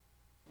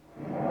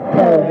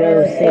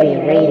Pogo City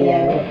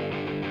Radio.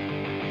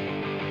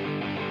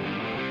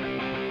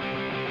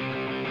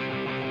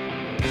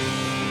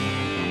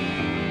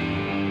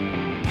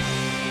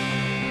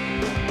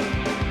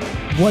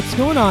 What's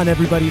going on,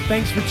 everybody?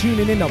 Thanks for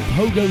tuning in to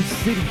Pogo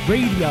City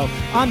Radio.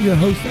 I'm your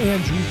host,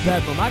 Andrew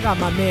Bedlam. I got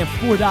my man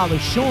 $4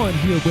 Sean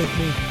here with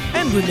me,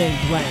 and Renee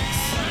Blanks.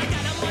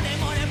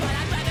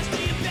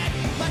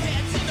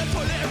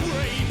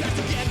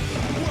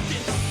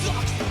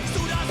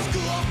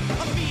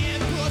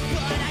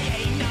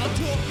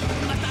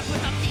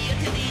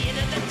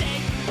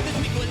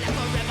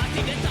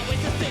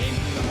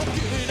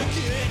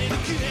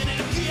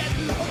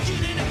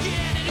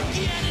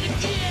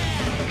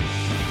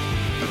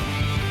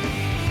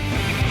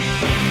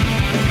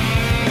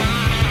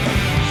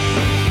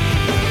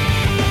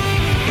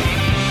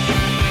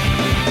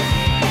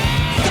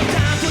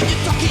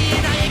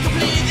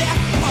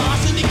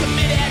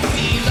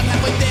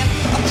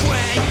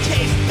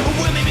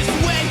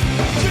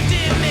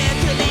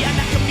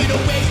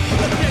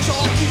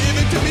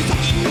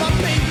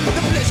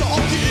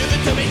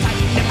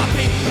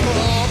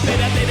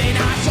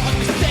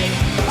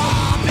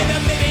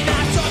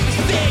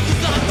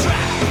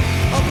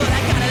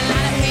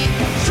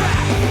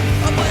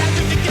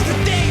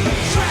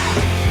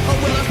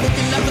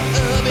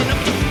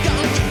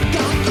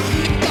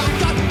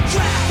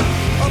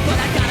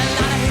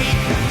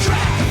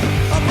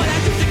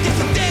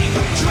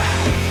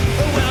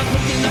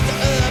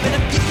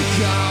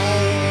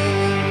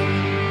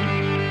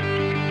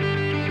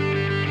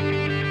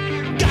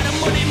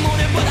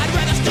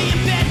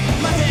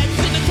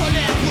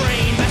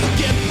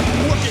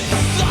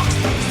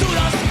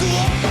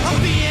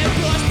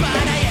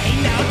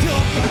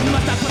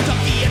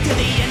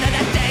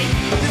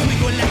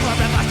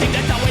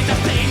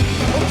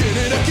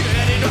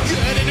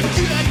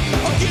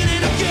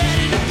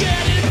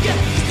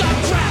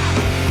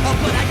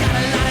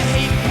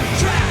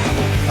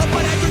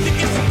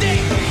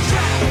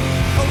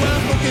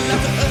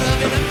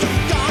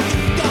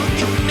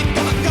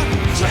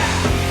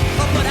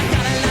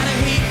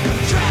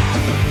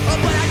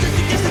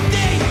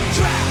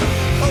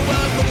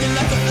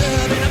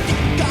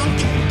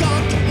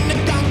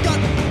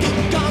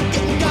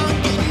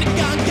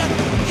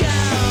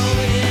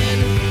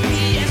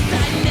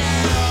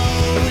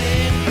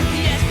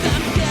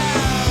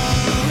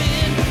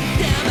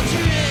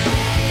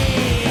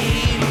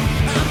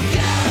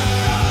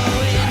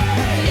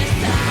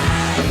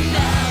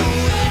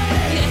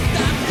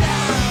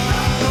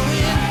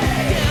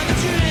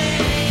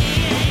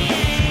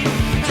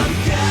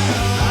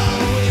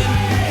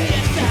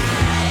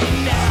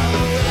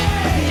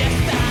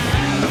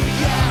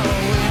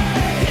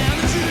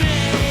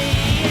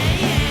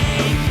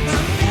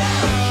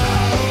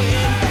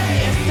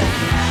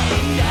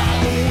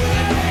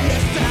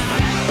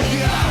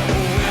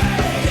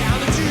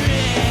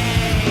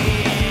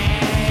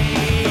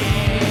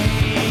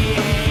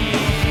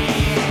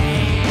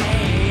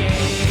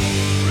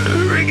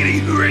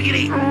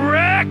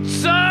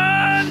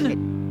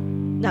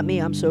 Not me,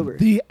 I'm sober.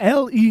 The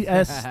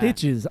LES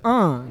Stitches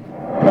on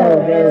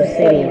Pogo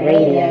City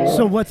Radio.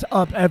 So what's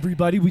up,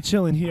 everybody? We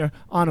chilling here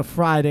on a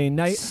Friday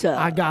night. Sup?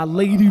 I got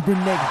Lady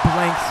Renee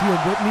Blanks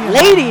here with me. And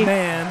Lady? my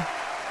man,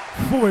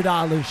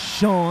 $4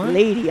 Sean.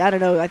 Lady, I don't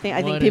know. I think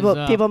What is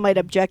up? people might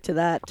object to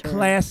that term.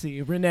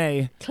 Classy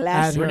Renee.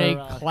 Classy. at her, Renee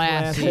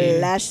Classy.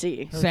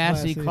 Classy. her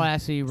Sassy, classy-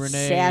 classy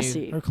Renee.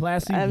 Sassy. Her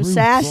classy I'm roots.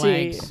 sassy.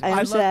 blanks.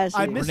 I'm sassy.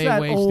 I miss Renee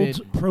that wasted.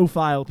 old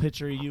profile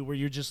picture of you where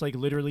you're just like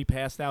literally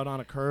passed out on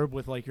a curb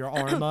with like your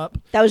arm up.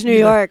 That was New Either-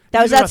 York.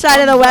 That was either a outside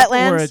of the thumbs up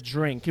Or a wetlands.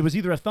 drink. It was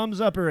either a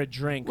thumbs up or a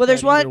drink. Well,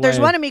 there's but either one. There's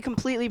way. one of me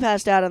completely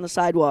passed out on the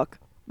sidewalk,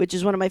 which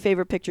is one of my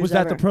favorite pictures Was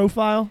that ever. the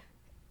profile?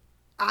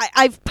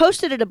 I've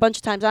posted it a bunch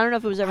of times. I don't know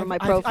if it was ever my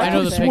profile. I know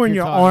could the have pic sworn you're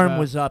your talking arm about.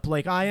 was up.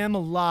 Like I am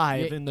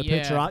alive in the yeah.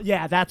 picture.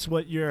 Yeah, that's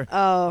what you're.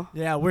 Oh,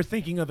 Yeah, we're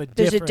thinking of a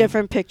there's a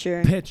different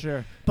picture.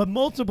 picture, but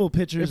multiple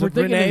pictures If we're of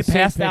thinking Renee of the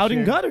same passed out in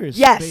picture. gutters.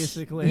 Yes.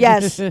 basically.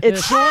 Yes.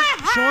 It's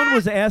Sean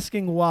was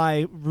asking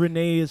why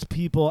Renee's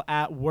people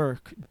at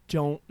work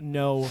don't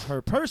know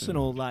her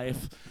personal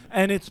life,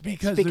 and it's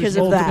because because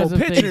there's of that. multiple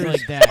Because of things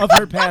pictures like that. of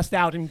her passed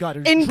out in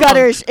gutters. in drunk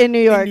gutters in New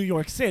York, in New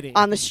York City.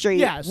 on the street.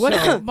 Yeah, What?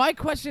 so- My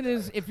question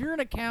is, if you're an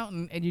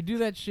accountant and you do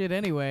that shit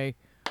anyway,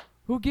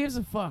 who gives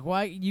a fuck?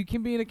 Why you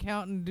can be an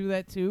accountant and do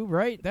that too,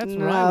 right? That's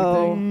what I would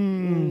No,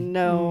 think.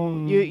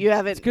 no, you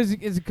haven't.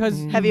 It's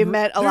because Have you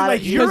met a They're lot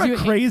like, of? you're because a you-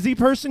 crazy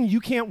person. You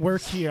can't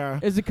work here.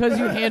 is it because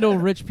you handle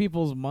rich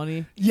people's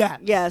money? Yeah.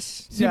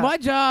 Yes. See, Yeah.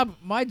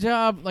 my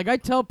job, like I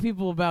tell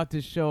people about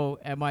this show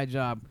at my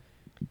job,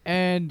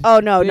 and Oh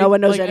no, no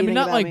one knows like, anything I mean,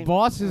 not about like me.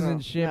 bosses No,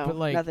 and shit, no, but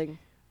like nothing.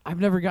 I've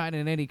never gotten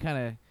in any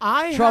kind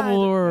I of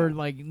trouble had, or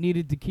like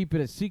needed to keep it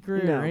a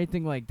secret No. or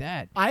anything like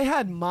that. I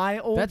had my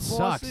old That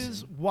sucks.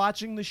 bosses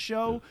watching the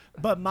show,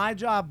 but my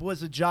job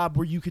was a job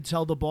where you could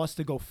tell the boss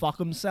to go fuck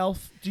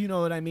himself. Do you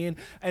know what I mean?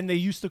 And they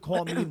used to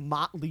call me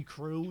Motley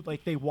Crue,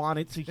 like they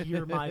wanted to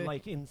hear my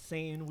like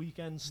insane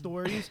weekend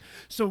stories.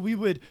 So we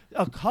would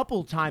a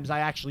couple times I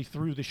actually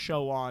threw the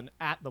show on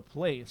at the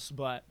place,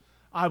 but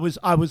I was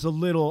a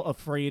little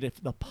afraid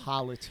if the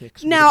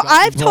politics. Now, would've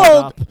gotten I've brought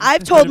told- up,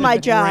 I've it told would've my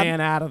been job-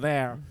 ran out of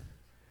there.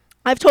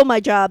 I've told my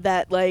job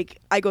that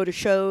like I go to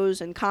shows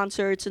and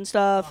concerts and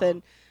stuff,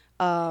 and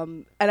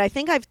I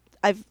think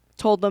I've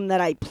told them that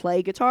I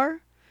play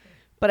guitar,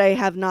 but I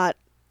have not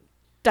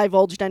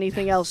divulged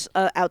anything else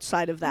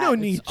outside of that. No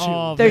need It's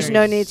all to. There's very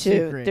no need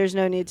to. secret. There's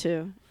no need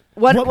to.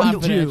 What we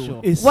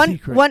Confidential. do is One,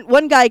 secret.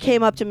 one guy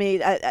came up to me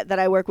that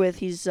I work with.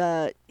 He's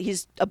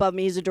above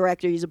me. He's a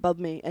director. He's above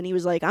me, and he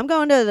was like, "I'm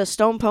going to the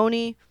Stone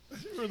Pony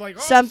We're like,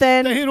 oh,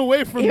 something." staying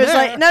away from He was there.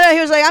 like, no, he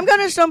was like, "I'm going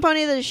to Stone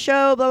Pony the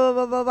show." Blah blah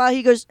blah blah blah.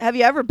 He goes, "Have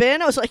you ever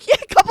been?" I was like, "Yeah,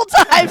 a couple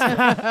times."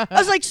 I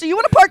was like, "So you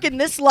want to park in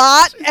this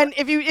lot, and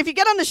if you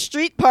get on the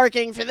street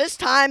parking for this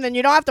time, then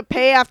you don't have to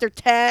pay after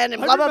 10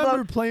 and I blah blah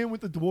remember blah." playing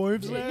with the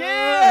dwarves. There.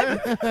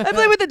 Yeah, I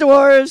play with the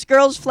dwarves.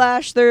 Girls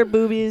flash their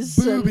boobies.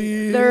 and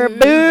Boobies. Their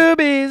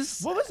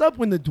boobies. What was up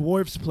when the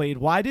dwarves played?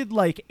 Why did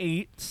like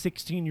 8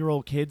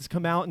 16-year-old kids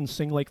come out and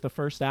sing like the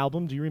first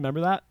album? Do you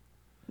remember that?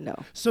 No.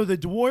 So the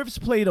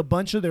dwarves played a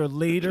bunch of their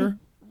later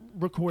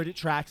recorded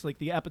tracks, like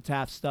the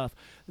Epitaph stuff.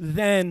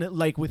 Then,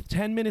 like with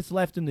 10 minutes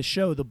left in the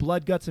show, the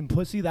Blood, Guts, and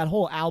Pussy, that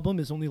whole album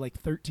is only like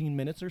 13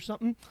 minutes or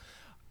something.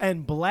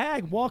 And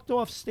Blag walked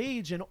off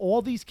stage, and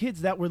all these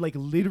kids that were like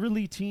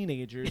literally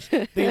teenagers,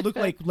 they looked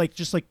like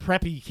just like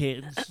preppy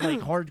kids, like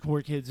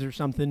hardcore kids or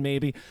something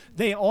maybe.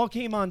 They all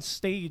came on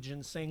stage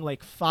and sang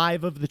like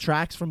 5 of the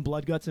tracks from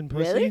Blood, Guts, and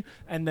Pussy, Really?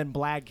 and then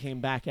Blag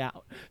came back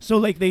out. So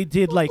like they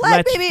did like Blag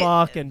Let's maybe-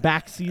 Fuck and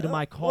Backseat of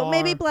My Car. Well,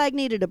 maybe Blag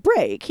needed a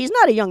break. He's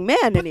not a young man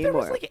But anymore. there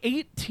was like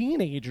 8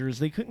 teenagers.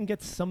 They couldn't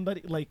get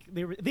somebody like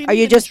they were. They Are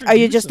you didn't just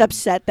introduce them.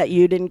 upset that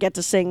you didn't get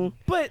to sing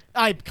But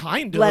I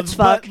kind of. Let's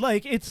but, Fuck.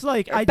 like it's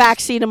like I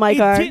Backseat of My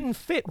Car? It didn't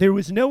fit. There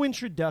was no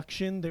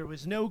introduction. There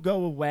was no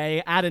go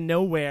away. Out of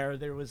nowhere,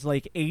 there was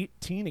like 8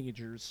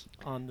 teenagers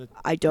on the.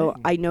 I don't.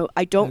 thing. I know.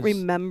 I don't There's-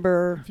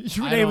 remember.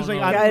 Renee was don't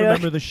like, know. I I don't don't-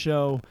 remember the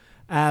show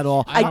at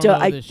all. I don't- know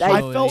I- this I I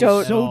show felt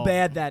don't- at so all.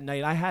 bad that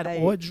night. I had I-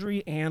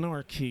 Audrey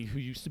Anarchy, who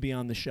used to be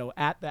on the show,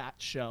 at that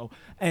show,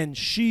 and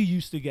she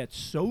used to get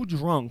so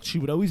drunk she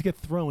would always get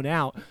thrown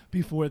out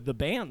before the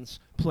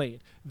bands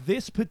played.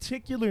 This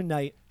particular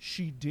night,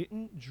 she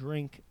didn't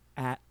drink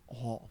at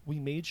all. We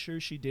made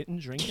sure she didn't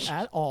drink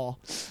at all,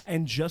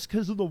 and just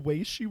because of the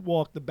way she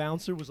walked, the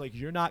bouncer was like,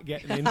 "You're not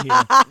getting in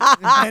here,"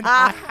 and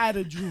I had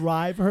to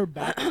drive her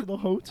back to the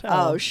hotel.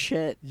 Oh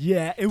shit!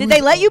 Yeah. It Did was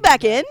they let you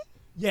back in?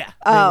 Yeah.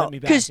 They Oh, let me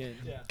back 'cause- in.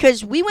 Yeah.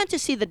 Because we went to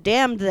see The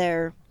Damned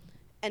there,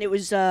 and it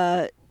was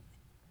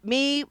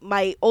me,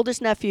 my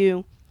oldest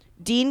nephew,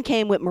 Dean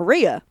came with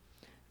Maria.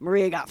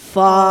 Maria got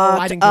fucked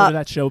Oh, I didn't go up. to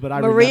that show, but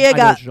I Maria remember, I know got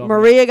what you're talking about.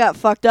 Maria got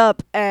fucked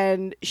up,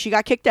 and she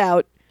got kicked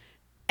out.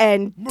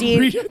 And Dean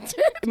Maria did?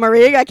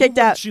 Maria got kicked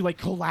out. She like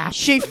collapsed.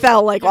 She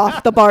fell like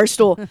off the bar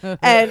stool,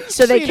 and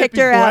so they Seen it kicked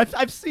her before. out.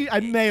 I've seen. I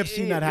may have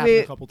seen that happen We-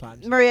 a couple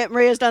times.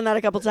 Maria's done that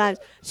a couple times.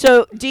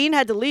 So Dean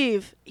had to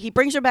leave. He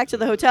brings her back to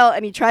the hotel,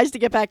 and he tries to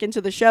get back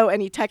into the show.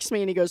 And he texts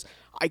me, and he goes,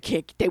 "I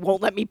can't. They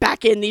won't let me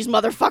back in. These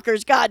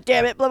motherfuckers. God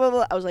damn it. Blah blah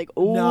blah." I was like,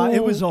 "Oh, No,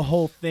 it was a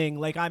whole thing.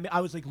 Like I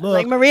was like, look,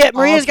 like Maria's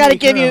I'll got to take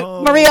give her you.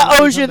 home. Maria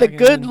I'll owes come you the back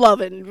good in."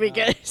 loving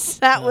because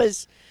that Yeah.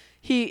 was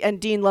he and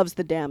Dean loves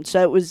The Damned.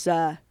 So it was,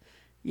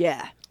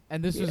 yeah,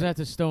 And this was at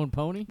the Stone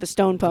Pony? the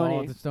Stone It's all Pony.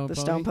 at the Stone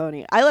Stone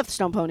Pony? Pony. I left the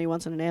Stone Pony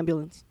once in an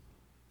ambulance.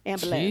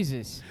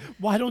 Jesus.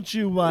 Why don't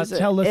you Was it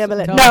tell us?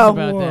 ambulance? Tell No,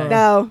 us about that.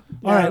 no.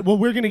 All right. Well,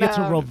 we're gonna get to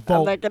No,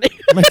 Revolt. I'm not gonna.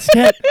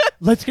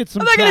 Let's get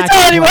some. I'm not gonna facts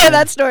tell anyone going.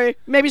 that story.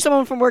 Maybe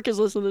someone from work is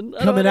listening. I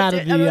don't Coming have out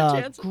a of cha- I don't have a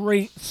the chance.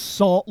 Great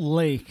Salt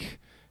Lake.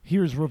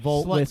 Here's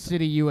Revolt Slut with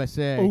City,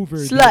 USA. Over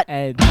Slut. the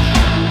Edge.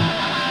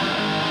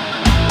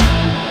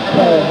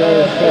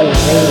 Culver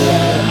City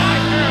Radio.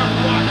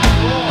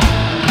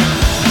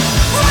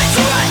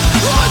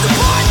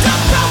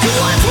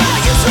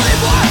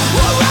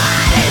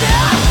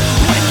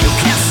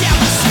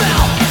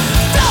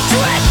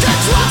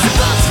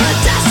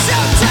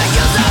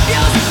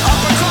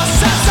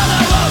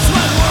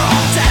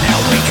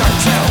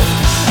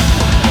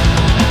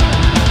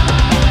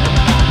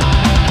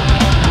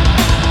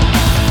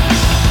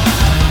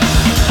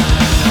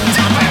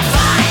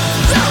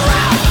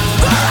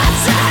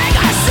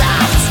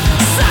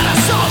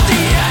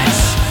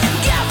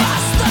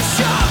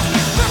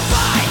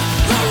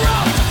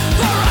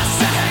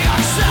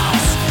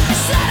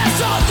 Set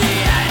us on the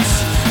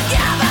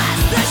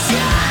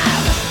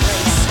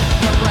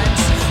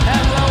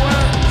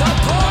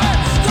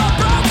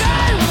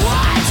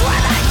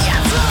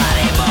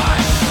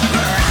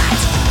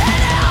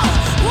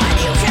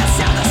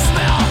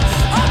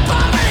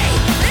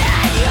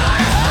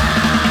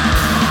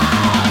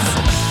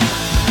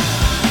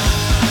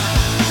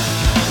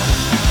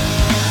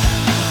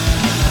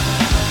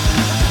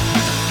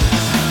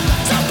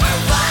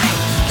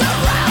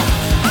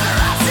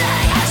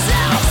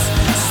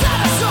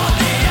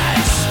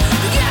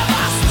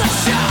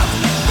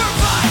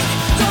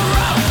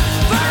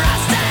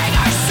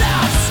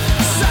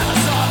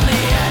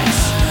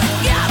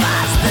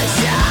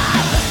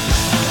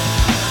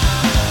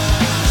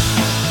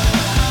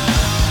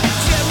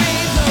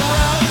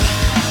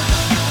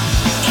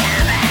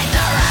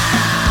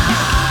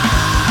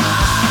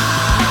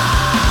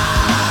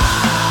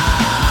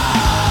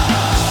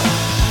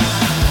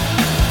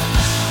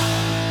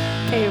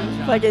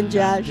Fucking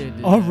Josh.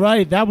 All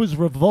right, that was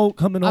Revolt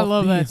coming I off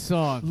love the that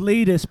song.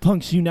 latest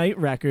Punks Unite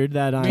record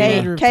that I'm K-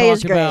 Andrew K is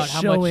talked great. about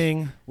how much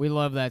showing. we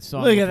love that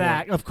song. Look at before.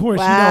 that. Of course,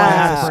 Wow. you know I had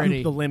to That's scoop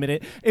pretty. the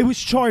limited. It was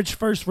charged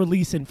first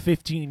release in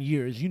 15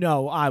 years. You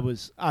know I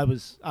was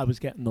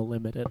getting the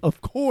limited.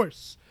 Of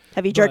course.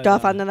 Have you jerked But,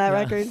 off onto that yeah.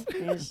 record?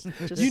 Yes,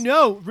 just- You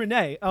know,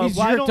 Renee. He's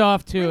why jerked don't-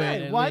 off to Renee,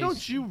 it. at why least.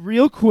 don't you,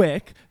 real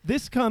quick?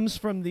 This comes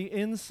from the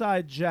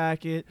inside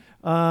jacket.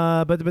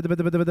 But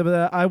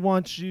I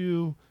want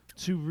you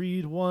to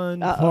read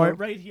one Uh-oh. part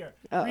right here.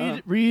 Uh-oh.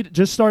 Read.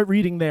 Just start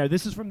reading there.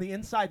 This is from the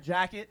inside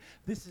jacket.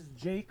 This is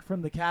Jake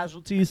from the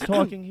Casualties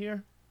talking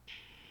here.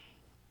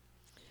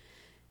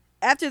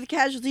 After the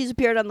Casualties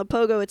appeared on the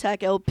Pogo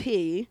Attack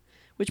LP,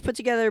 which put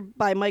together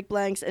by Mike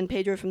Blanks and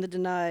Pedro from The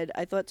Denied,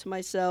 I thought to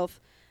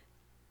myself,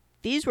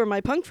 these were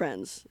my punk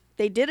friends.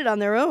 They did it on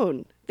their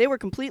own. They were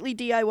completely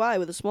DIY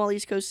with a small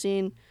East Coast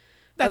scene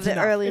That's of the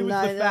enough. early It was the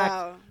 90s.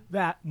 fact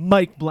that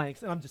Mike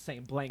Blanks, and I'm just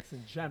saying Blanks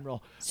in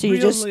general. So you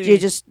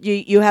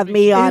really you have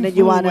me on and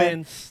you want to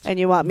influenced and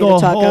you want me the to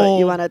talk whole-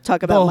 you want to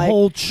talk about the Mike.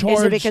 whole Is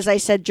charged, it because I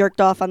said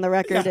jerked off on the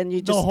record and you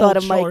the just whole thought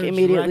of Mike charged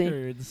immediately?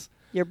 records.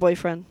 Your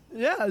boyfriend.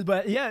 Yeah,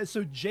 but yeah,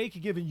 so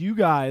Jake giving you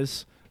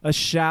guys a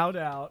shout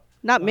out.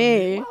 Not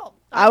me. Well,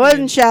 I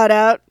wasn't shout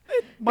out.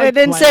 Mike It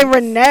didn't say Blanks.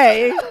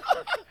 Renee.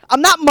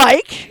 I'm not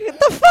Mike. What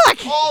the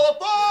fuck?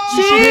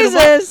 You should hit him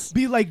up. Jesus.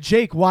 Be like,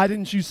 Jake, why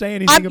didn't you say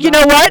anything about You know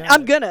what? that?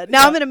 I'm gonna.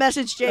 Now Yeah. I'm gonna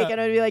message Jake and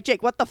I'm gonna be like,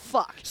 Jake, what the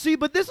fuck? See,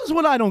 but this is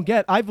what I don't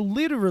get. I've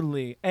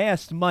literally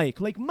asked Mike,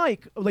 like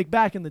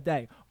back in the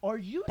day, are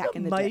you Back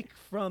in the the day. Mike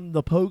from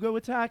the Pogo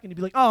Attack? And he'd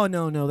be like, oh,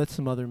 no, that's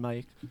some other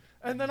Mike.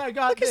 And then I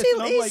got Because this,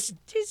 and I'm like,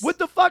 what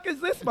the fuck is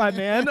this, my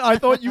man? I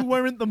thought you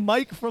weren't the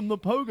Mike from the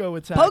Pogo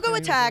Attack. And Pogo he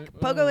was Attack.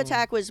 like, Pogo "Oh."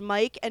 Attack was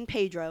Mike and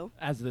Pedro,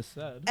 As this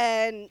said.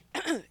 and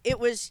it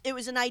was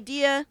an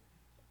idea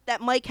that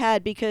Mike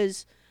had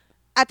because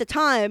at the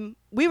time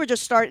we were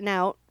just starting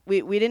out. We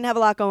didn't have a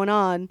lot going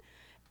on,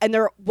 and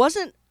there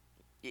wasn't.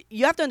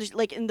 You have to understand,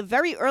 like in the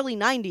very early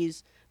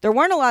 '90s, there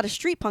weren't a lot of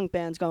street punk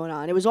bands going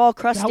on. It was all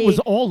crusty. That was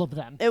all of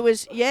them. It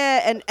was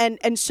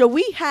and so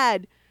we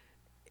had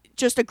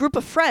just a group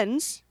of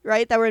friends,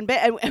 right, that were in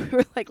band, and we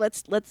were like,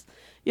 let's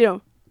we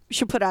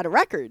should put out a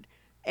record,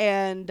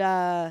 and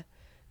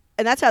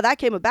that's how that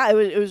came about.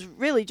 It was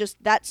really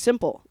just that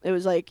simple. It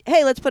was like,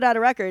 hey, let's put out a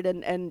record,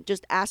 and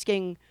just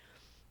asking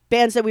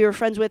bands that we were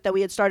friends with that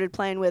we had started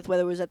playing with,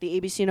 whether it was at the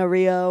ABC No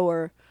Rio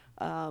or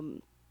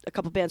a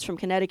couple bands from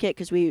Connecticut,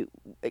 because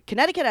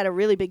Connecticut had a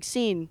really big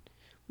scene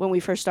when we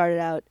first started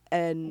out,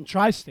 and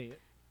Tri-State.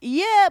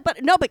 yeah,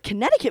 but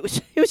Connecticut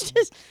was it was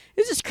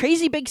this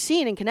crazy big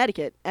scene in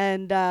Connecticut,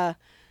 and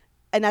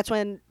that's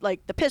when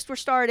like the Pissed were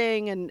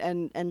starting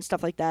and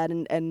stuff like that,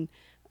 and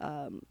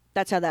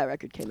that's how that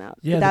record came out.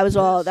 Yeah, that the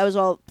was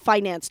all Pissed.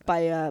 financed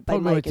by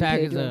Pogo Mike Attack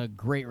and is Pedro. a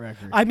great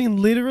record. I mean,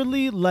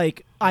 literally,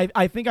 like,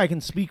 I think I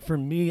can speak for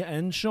me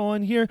and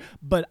Sean here,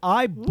 but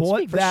I bought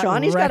speak for that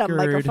Sean. He's got a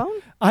record. microphone.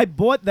 I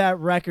bought that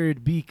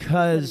record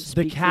because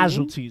the speak for you.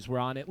 Casualties were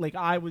on it. Like,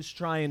 I was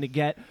trying to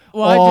get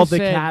Well, I all just the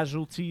said-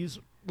 Casualties,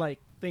 like,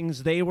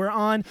 things they were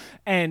on,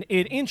 and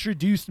it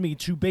introduced me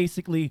to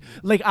basically,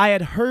 like, I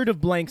had heard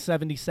of Blank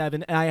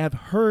 77 and I have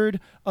heard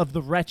of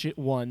the Wretched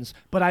Ones,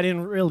 but I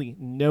didn't really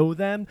know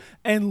them,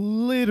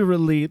 and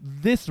literally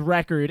this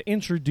record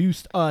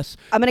introduced us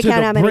I'm gonna to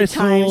count the how many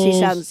times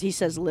Bristles, he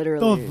says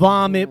literally. the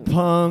Vomit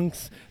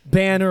Punks,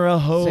 Banner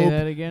of Hope, Say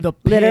that again. the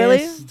Literally?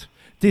 Pissed,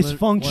 What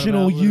Dysfunctional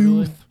about literally?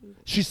 Youth.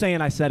 She's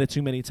saying I said it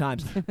too many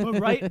times. But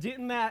right,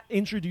 didn't that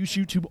introduce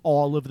you to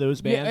all of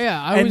those Yeah, bands?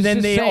 yeah, I and was then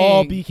just they all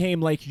saying-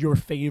 became like your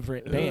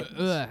favorite bands.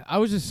 I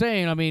was just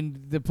saying. I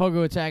mean, the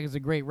Pogo Attack is a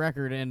great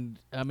record, and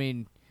I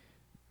mean,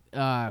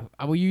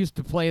 we used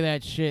to play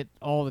that shit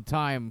all the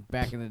time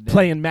back in the day.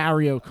 Playing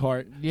Mario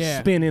Kart, Yeah.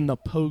 spinning the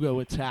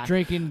Pogo Attack.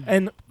 drinking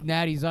And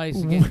Natty's Ice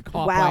and getting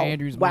caught Wow. by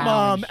Andrew's Wow.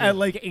 mom. and at shit.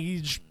 like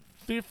age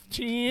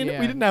 15. Yeah.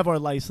 We didn't have our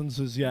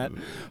licenses yet.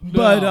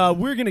 But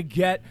we're going to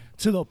get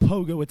to the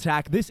Pogo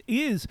Attack. This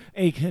is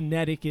a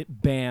Connecticut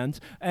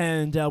band,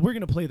 and we're going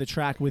to play the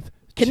track with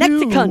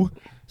Connecticut. two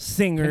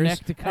singers.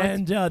 Connecticut.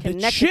 And the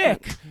Connecticut.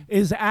 chick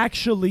is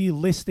actually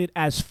listed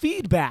as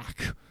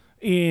feedback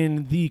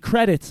in the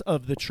credits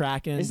of the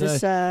track. And Is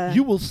this,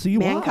 you will see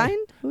Mankind?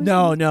 why. Who is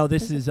No, this? no,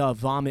 this is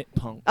Vomit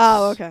Punks.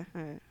 Oh, okay.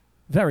 All right.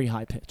 Very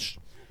high pitched.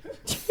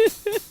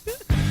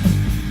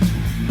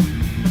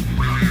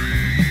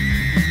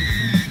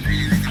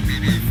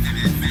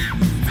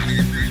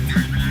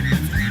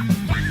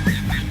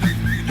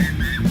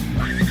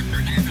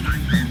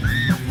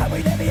 And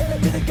we never hear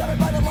to the government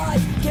by the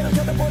lies. Can't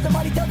tell the boys the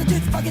money, tell the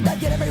truth, fucking don't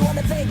get everyone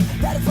to think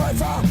that it's for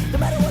us all. No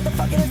matter what the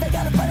fuck it is, they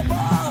gotta fight the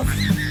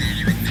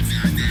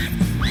balls.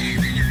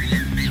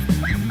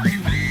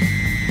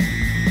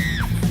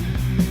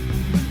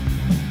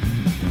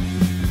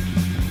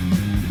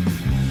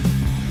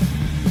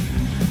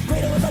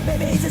 Greedo was like,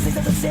 baby, he's just sees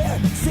as a stare.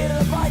 See it in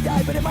the blind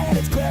eye, but in my head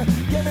it's clear.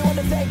 Get everyone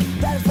to think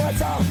that it's for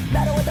us all. No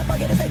matter what the fuck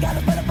it is, they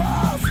gotta fight the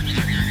balls.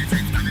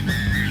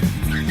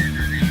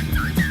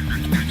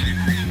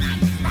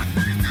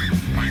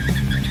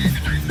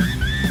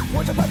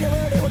 What's your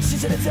popularity?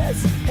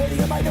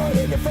 Putting a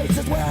minority in your face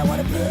is where I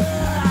wanna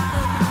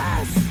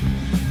blast.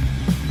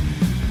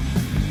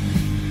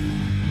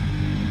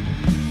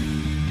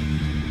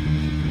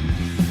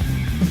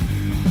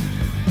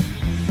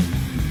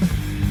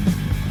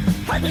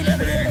 I've been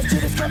never here, this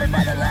truth is covered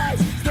by the lies.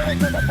 Scared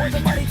to the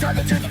poison money, tell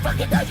the truth,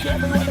 fucking dies. Get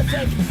everyone to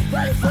think,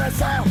 right for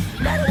us all.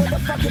 No matter what the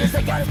fuck it is,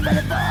 they got us by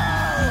the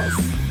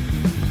balls.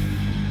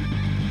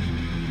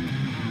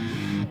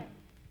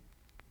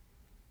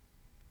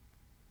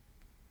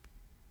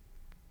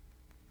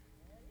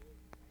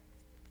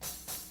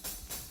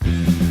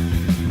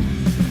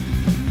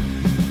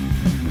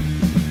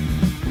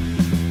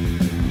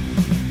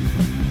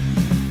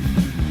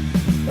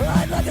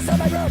 I'm like inside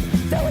my room,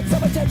 feeling so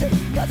much tension.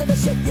 Cause of the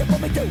shit you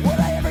put me through. Would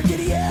I ever do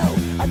to you?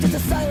 I'm just a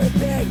silent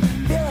being,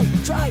 feeling,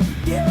 trying,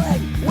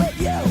 dealing with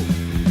you.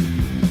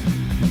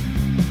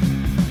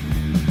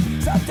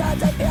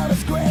 Sometimes I feel to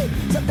scream.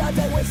 Sometimes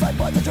I wish life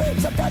was a dream.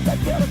 Sometimes I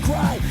feel to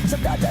cry.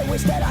 Sometimes I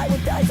wish that I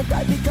would die.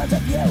 Sometimes because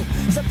of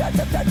you.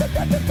 Sometimes.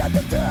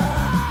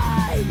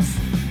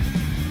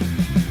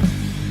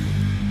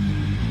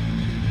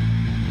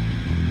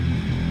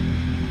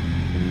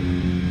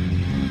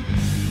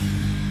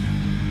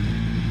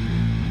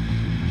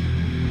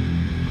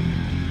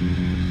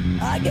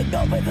 I can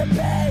go with the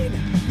pain.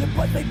 You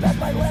push me past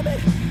my limit.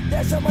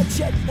 There's so much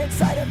shit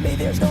inside of me.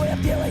 There's no way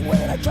I'm dealing with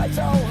it. I tried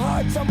so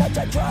hard, so much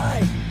I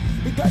tried.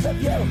 Because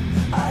of you,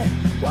 I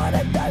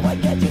wanna die. Why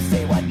can't you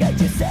see? Why can't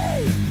you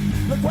say?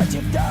 Look what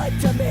you've done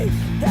to me.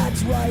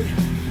 That's right.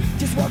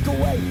 Just walk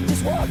away.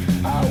 Just walk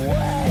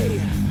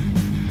away.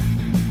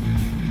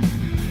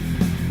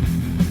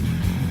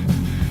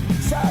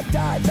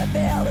 Sometimes I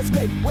feel to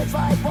scream. Wish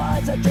life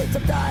was a dream.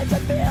 Sometimes I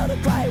feel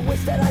to cry.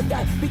 Wish that I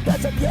died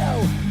because of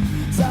you.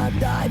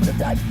 Sometimes.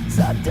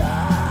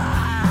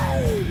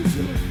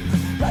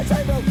 Life's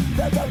I wrote,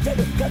 felt so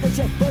taken, cut the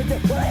shit, burned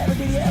it. Will I ever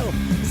do to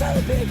you?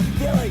 Silent being,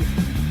 feeling,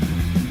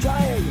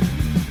 trying,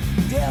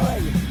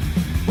 dealing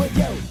with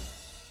you.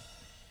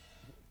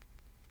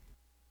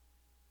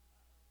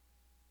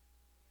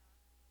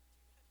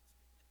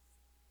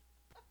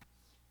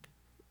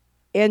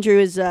 Andrew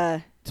is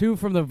Two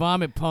from the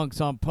Vomit Punks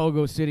on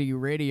Pogo City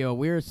Radio.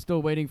 We're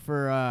still waiting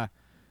for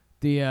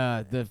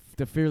the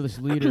fearless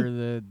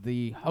leader,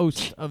 the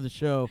host of the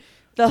show.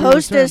 the to return,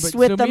 hostess but-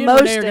 with so the me and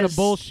Renee are gonna mostest.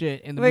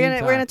 bullshit in the We're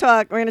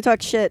meantime. gonna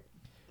talk shit.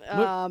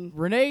 Look,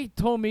 Renee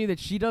told me that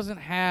she doesn't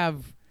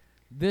have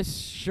this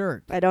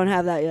shirt. I don't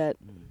have that yet.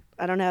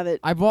 I don't have it.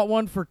 I bought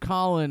one for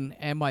Colin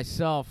and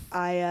myself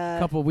a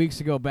couple of weeks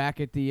ago back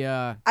at the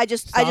I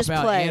just Stop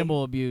Out play.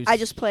 Animal Abuse. I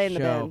just play in the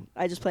show. band.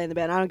 I just play in the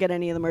band. I don't get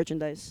any of the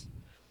merchandise.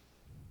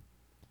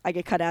 I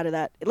get cut out of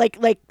that. Like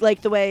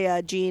the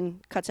way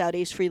Gene cuts out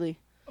Ace Frehley.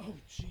 Oh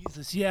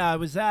Jesus! Yeah, I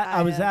was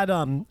at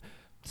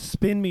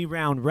Spin Me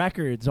Round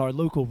Records, our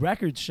local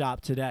record shop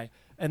today,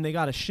 and they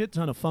got a shit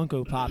ton of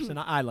Funko Pops, and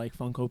I like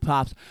Funko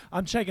Pops.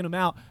 I'm checking them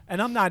out,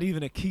 and I'm not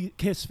even a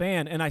Kiss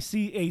fan, and I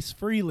see Ace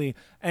Frehley,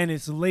 and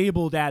it's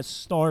labeled as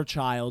Star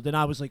Child, and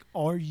I was like,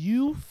 "Are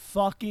you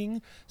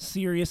fucking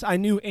serious?" I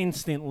knew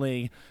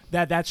instantly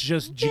that that's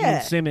just Gene Yeah.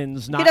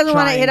 Simmons not He doesn't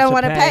want to. He don't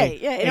want to pay.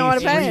 Yeah, he don't want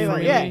Ace to pay anyone.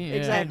 Frehley Yeah, Yeah.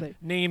 exactly. and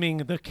naming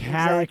the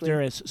character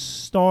as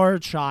Star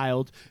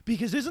Child,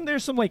 because isn't there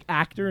some like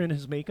actor in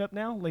his makeup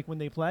now, like when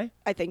they play?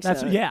 I think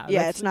That's- so. yeah, Yeah,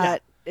 that's- it's not. yeah.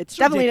 It's It's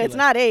definitely ridiculous. it's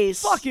not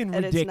Ace. Fucking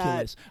and it's not-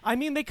 ridiculous. I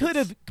mean, they could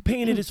have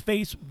painted his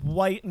face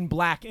white and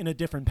black in a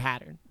different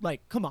pattern.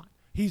 Like, come on,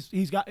 he's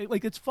got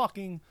like it's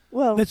fucking.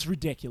 Well, That's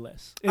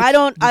ridiculous. I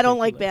don't like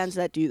ridiculous. bands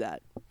that do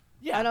that.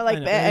 Yeah, I don't like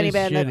know. any is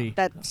band shitty.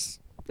 that's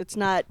it's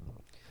not.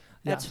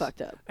 That's Yes.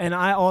 fucked up. And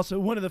I also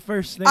one of the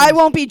first things. I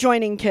won't be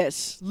joining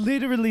Kiss.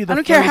 Literally, the I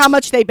don't care how first-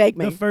 much they beg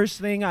me. The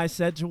first thing I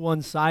said to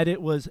One Sided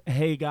was,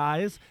 "Hey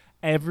guys,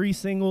 every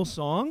single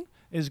song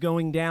is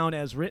going down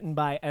as written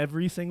by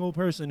every single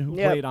person who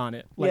Yep. played on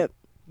it. Like, Yep.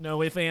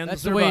 no ifs, ands,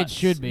 That's or the way it buts.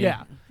 should be.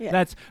 Yeah. Yeah.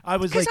 That's. I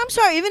was Because like, I'm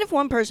sorry, even if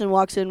one person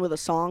walks in with a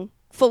song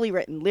fully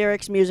written,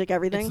 lyrics, music,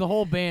 everything, It's the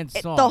whole band's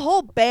song. the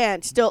whole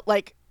band still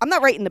like. I'm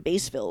not writing the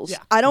bass fills. Yeah,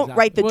 I don't exactly.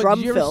 write the Well, drum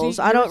did you ever fills.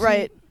 see- I you don't ever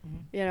write.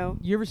 see- You know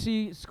You ever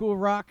see School of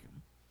Rock?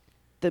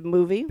 the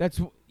movie.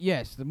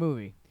 Yes, the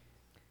movie.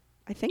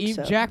 I think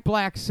so. Jack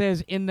Black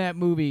says in that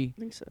movie, I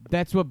think so.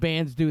 that's what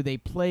bands do. They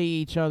play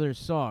each other's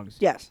songs.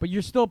 Yes. But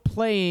you're still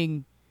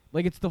playing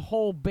like it's the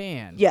whole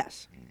band.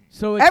 Yes.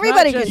 So it's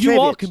Everybody not just, you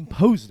all contributes.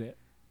 composed it.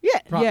 Yeah.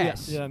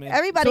 Yes. Yeah, I mean,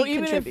 Everybody So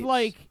even contributes. if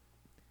like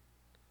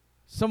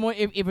someone,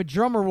 if a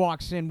drummer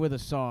walks in with a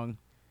song,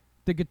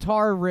 the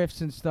guitar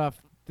riffs and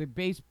stuff, the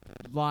bass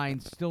line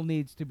still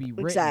needs to be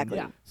written. Exactly.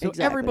 Yeah. So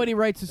Exactly. everybody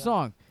writes a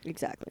song,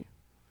 Exactly.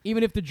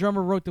 even if the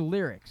drummer wrote the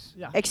lyrics.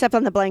 Yeah. Except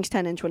on the Blanks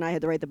 10-inch when I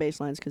had to write the bass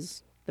lines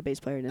because the bass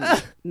player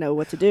didn't know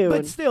what to do. But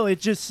and- still, it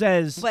just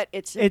says. but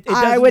it's. it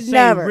I doesn't would say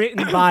never.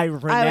 written by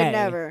Renee. I would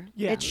never.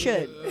 Yeah. It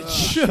should. It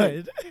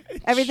should.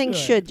 It Everything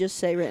should just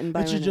say written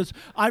by It should Renee. just.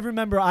 I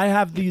remember I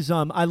have these.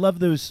 I love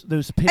those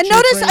picture And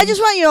notice, I frames.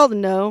 just want you all to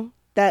know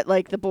that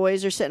like the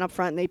boys are sitting up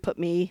front and they put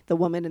me, the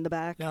woman, in the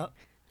back. Yeah.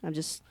 I'm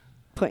just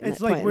putting. It's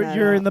like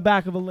you're in the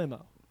back of a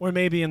limo, or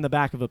maybe in the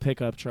back of a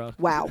pickup truck.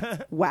 Wow!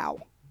 Wow!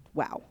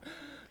 Wow!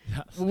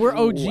 Yes. We're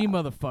OG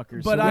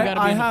motherfuckers, But so we gotta be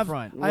I in the have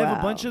front. I have a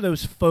Wow. bunch of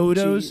those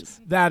photos Jeez.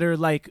 that are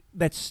like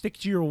that stick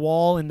to your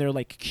wall and they're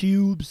like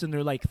cubes and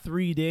they're like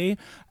 3D.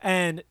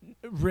 And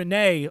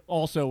Renee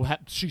also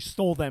she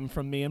stole them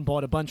from me and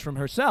bought a bunch from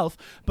herself.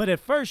 But at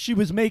first she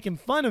was making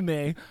fun of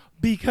me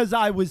because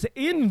I was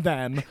in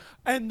them.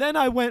 And then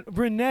I went,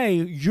 Renee,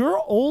 your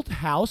old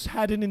house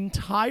had an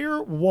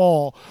entire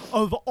wall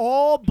of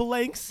all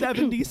blank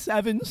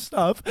 77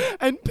 stuff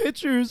and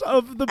pictures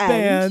of the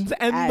bands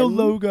and the and-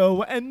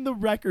 logo and the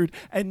record.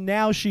 And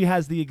now she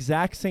has the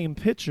exact same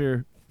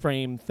picture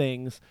frame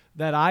things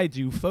that I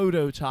do,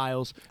 photo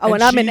tiles. Oh,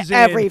 and I'm in she's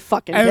every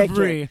fucking picture.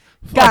 every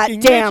fucking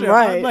Goddamn picture.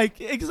 right. I'm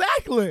like,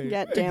 exactly.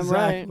 Goddamn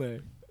right.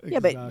 exactly. Yeah,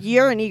 but Exactly.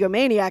 you're an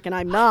egomaniac and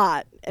I'm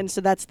not, and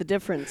so that's the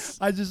difference.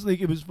 I just think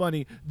it was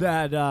funny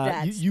that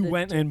That's you the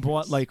went and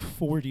bought difference. like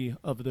 40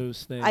 of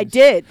those things. I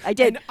did.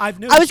 And I've I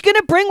noticed was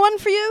gonna bring one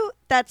for you.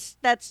 That's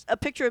a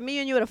picture of me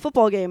and you at a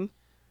football game.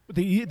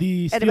 the And,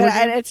 Steeler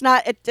and game? it's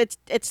not.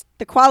 It's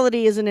the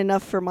quality isn't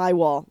enough for my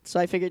wall,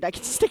 so I figured I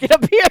could stick it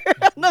up here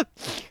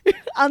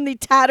on the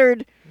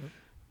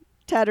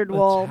tattered The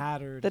wall,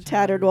 tattered, the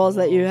tattered walls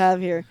that you walls.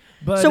 have here.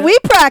 But, So we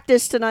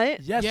practiced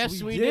tonight. yes,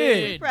 Yes, we did.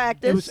 did.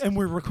 Practice It was, and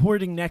we're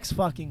recording next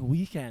fucking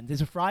weekend.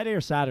 Is it Friday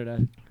or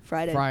Saturday?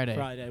 Friday.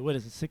 Friday. What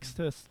is it? 6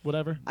 to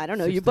whatever. I don't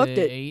know. 6 You to booked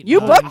it. 8. You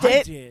Oh, booked I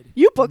it. did.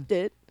 You booked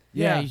it.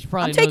 Yeah, Yeah. you should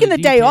probably I'm know taking the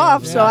day details.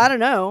 off, so Yeah. I don't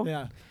know.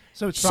 Yeah.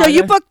 So it's So Friday?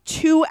 you booked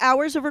 2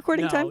 hours of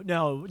recording no, time?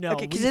 No, no.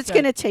 Okay, because we it's said-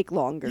 gonna take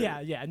longer.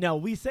 Yeah. No,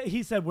 he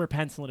said we're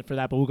penciling it for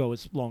that, but we'll go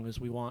as long as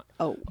we want.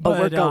 Oh,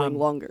 we're But, going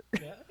longer.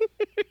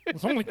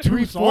 It's only 2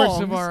 3/4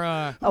 songs. of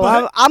our Oh,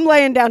 But- I'm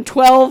laying down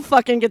 12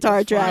 fucking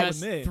guitar That's fine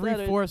tracks. with me.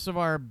 That 3/4 of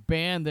our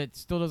band that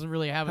still doesn't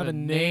really have, Have a a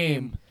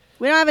name.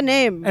 We don't have a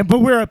name. But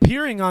we're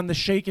appearing on the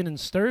Shaken and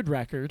Stirred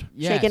record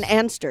Yes. Shaken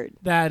and stirred.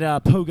 that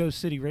Pogo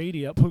City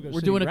Radio. Pogo We're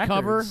City doing a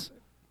cover? Records.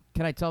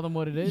 Can I tell them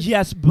what it is?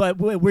 Yes, but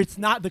it's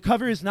not. The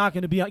cover is not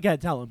going to be. Yeah,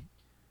 tell them.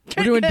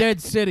 We're doing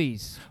Dead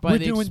Cities by We're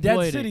the doing Dead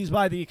Exploited. Cities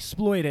by the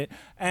Exploited,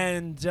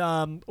 and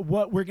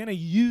what we're going to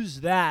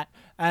use that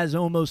as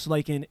almost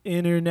like an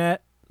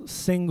internet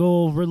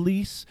single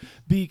release,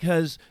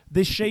 because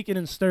this Shaken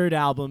and Stirred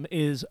album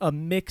is a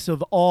mix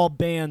of all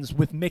bands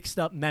with mixed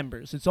up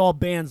members. It's all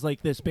bands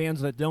like this,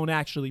 bands that don't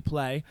actually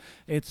play.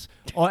 It's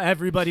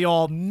everybody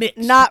all mixed.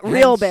 Not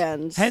real Hence-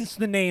 bands. Hence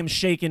the name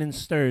Shaken and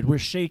Stirred. We're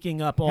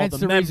shaking up all Hence the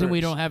the members. reason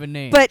we don't have a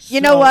name. But you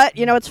know So- what?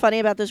 You know what's funny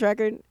about this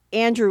record?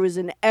 Andrew is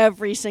in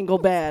every single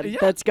band Yeah,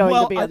 that's going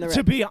well, to be on the to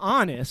record. be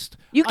honest,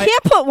 You I-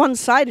 can't put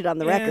one-sided on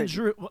the record.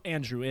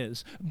 Andrew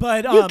is,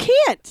 but You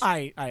can't.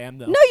 I am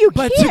though. No, you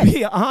but can't. to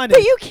be honest,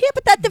 But you can't.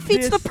 But that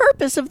defeats the this-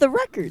 purpose of the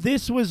record.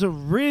 this was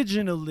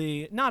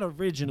not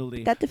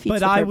originally, That defeats but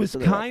the I purpose was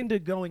of the record. kind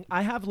of going.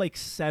 I have like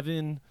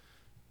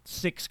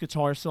 6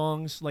 guitar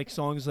songs, like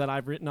songs that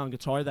I've written on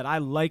guitar that I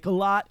like a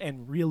lot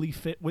and really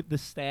fit with the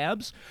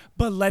stabs.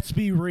 But let's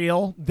be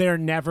real, they're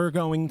never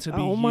going to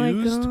be Oh my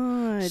used.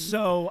 God.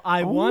 So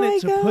I Oh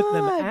wanted my to put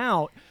them God.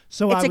 out.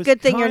 So It's I a was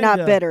good thing you're not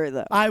kinda- bitter,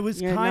 though. I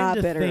was You're kind not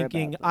of bitter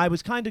thinking, about that. I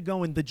was kind of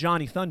going the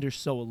Johnny Thunder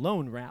So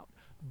Alone route,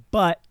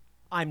 but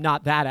I'm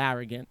not that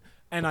arrogant.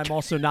 And I'm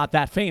also not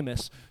that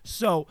famous.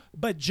 So,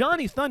 but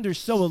Johnny Thunder's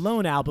So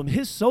Alone album,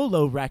 his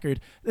solo record,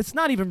 it's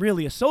not even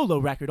really a solo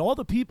record. All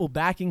the people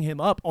backing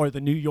him up are the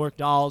New York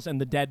Dolls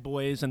and the Dead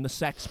Boys and the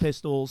Sex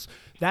Pistols.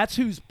 That's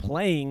who's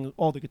playing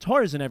all the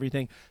guitars and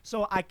everything.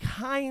 So I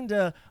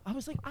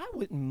was like, I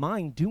wouldn't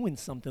mind doing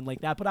something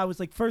like that. But I was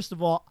like, first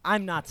of all,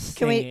 I'm not Can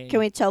singing.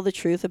 we tell the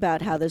truth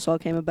about how this all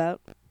came about?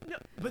 No,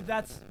 but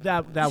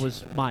that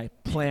was my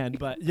plan.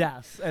 But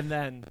yes, and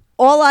then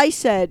All I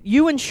said,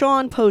 you and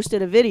Sean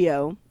posted a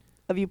video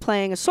of you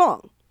playing a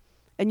song,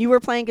 and you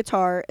were playing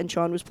guitar, and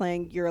Sean was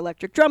playing your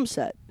electric drum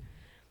set,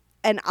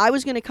 and I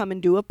was going to come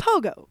and do a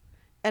pogo,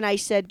 and I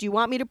said, do you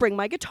want me to bring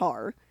my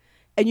guitar,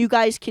 and you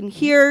guys can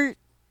hear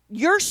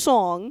your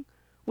song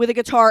with a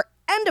guitar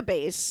and a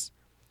bass,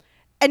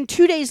 and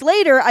 2 days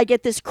later, I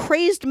get this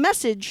crazed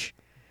message,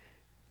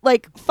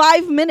 like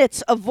 5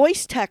 minutes of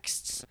voice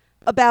texts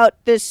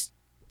about this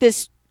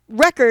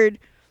record,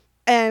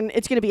 and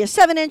it's going to be a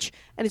 7-inch,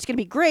 and it's going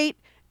to be great,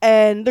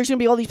 and there's going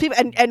to be all these people,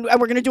 and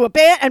we're going to do a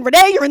band, and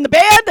Renee, you're in the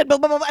band, and blah,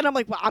 blah, blah, and I'm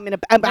like, well, I'm in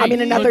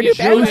Hey, another look new at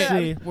band.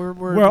 Josie. We're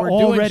we're doing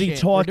already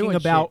shit. We're talking doing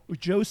about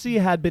Josie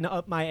had been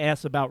up my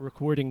ass about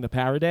recording the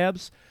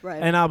Paradabs,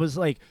 Right. and I was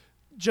like,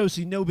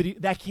 Josie,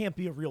 that can't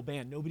be a real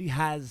band.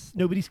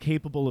 Nobody's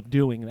capable of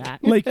doing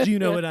that. Like, do you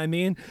know what I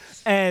mean?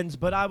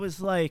 But I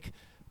was like,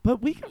 but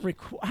we can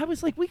record. I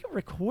was like, we can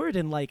record,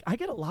 and like, I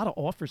get a lot of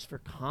offers for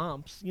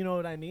comps. You know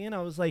what I mean?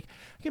 I was like,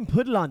 I can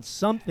put it on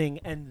something,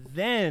 and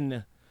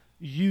then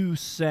you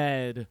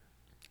said,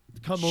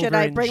 come over Should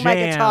I and bring my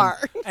jam. guitar?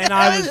 And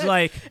I was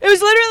like, It was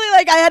literally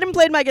like I hadn't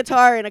played my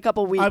guitar in a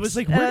couple weeks. I was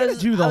like, And we're I gonna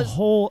was- do I the was-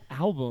 whole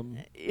album.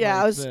 Yeah,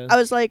 like I was. this. I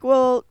was like,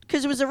 well,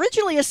 because it was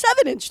originally a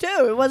 7-inch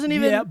too. It wasn't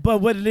even. Yeah,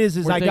 but what it is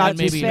We're I thinking got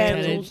maybe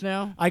dismantled. 10 inch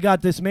now. I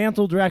got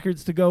dismantled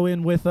records to go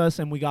in with us,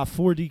 and we got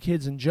 4D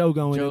Kids and Joe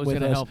going Joe's in with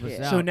gonna us. help us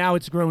Yeah. So out. now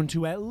it's grown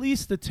to at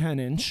least a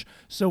 10-inch.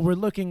 So we're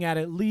looking at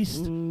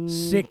least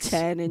 6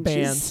 10 inches.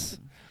 bands.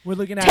 We're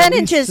looking at 10 least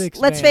inches. 6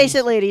 Let's face bands.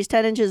 it, ladies.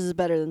 10 inches is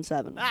better than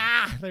 7.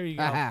 Ah, there you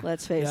go.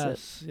 Let's face it.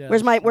 Yes, yes.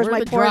 Where's my Where porn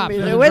the drops?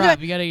 music? Where the Where's drop?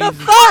 my- You gotta the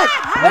use it.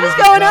 fuck? What is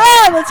going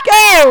on? Let's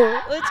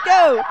go. Let's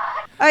go.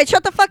 All right,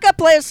 shut the fuck up.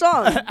 Play a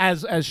song.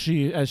 as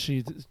she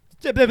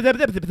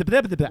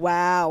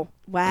Wow.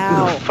 Who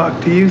Wow. the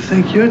fuck do you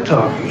think you're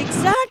talking to?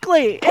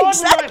 Exactly.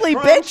 Exactly,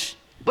 bitch.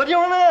 But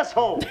you're an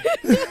asshole.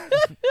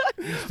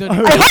 Stood- I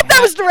hope that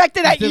was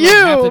directed at stood like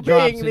half you the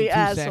drops being in the 2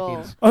 asshole.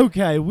 seconds.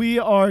 Okay, we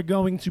are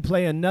going to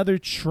play another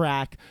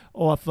track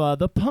off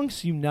the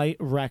Punks Unite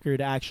record,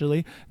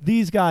 actually.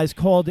 These guys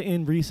called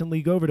in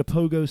recently. Go over to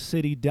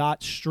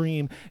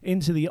pogocity.stream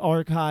into the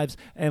archives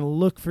and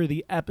look for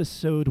the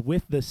episode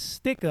with the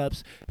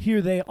stick-ups.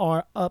 Here they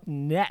are up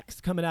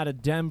next, coming out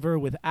of Denver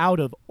with Out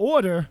of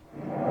Order.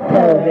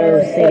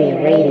 Pogo City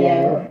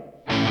Radio.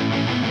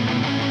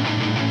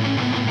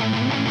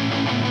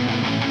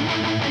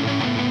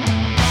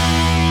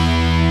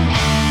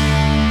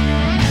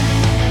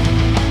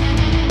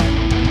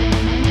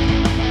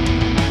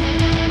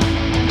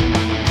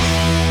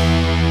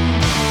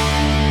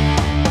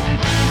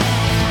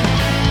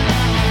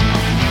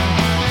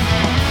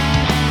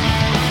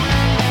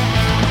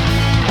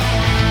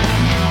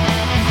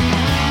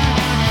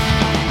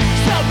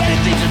 So many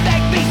things that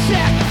make me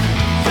sick.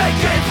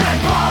 Thinking and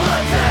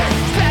politics.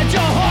 Spend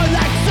your whole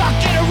life stuck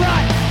in a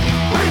rut.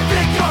 We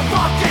think you're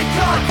fucking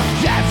cunt.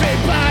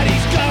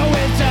 Everybody's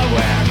going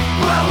somewhere.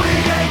 Well, we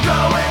ain't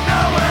going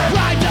nowhere.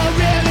 I don't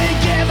really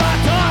give a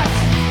thought.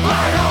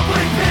 I hope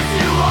we piss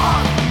you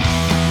off.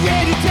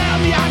 Can you tell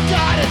me I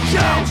gotta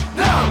change?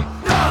 No,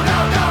 no, no,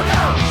 no,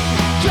 no.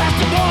 Just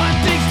the more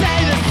things stay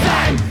the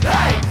same.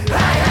 Hey,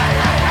 hey, hey,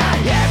 hey, hey.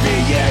 Every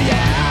year,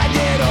 yeah, I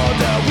get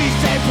older. We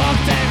stay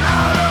punked and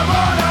out of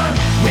order.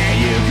 When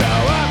you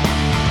grow up,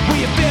 will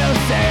you feel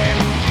the same?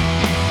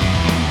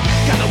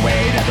 Got the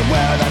weight of the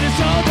world on your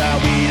shoulder.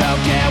 We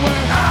don't care,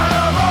 we're out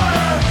of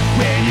order.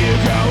 When you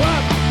grow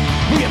up,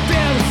 will you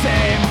feel the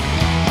same?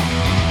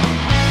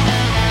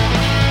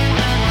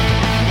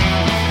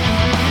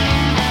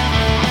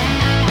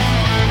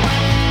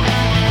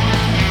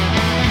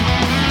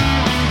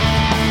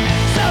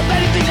 So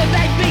many things that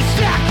make me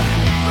sick.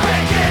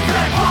 Crickets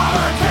and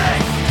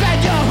politics. Spend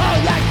your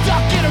whole life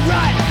stuck in a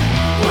rut.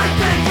 We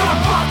think you're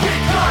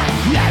fucking cunt.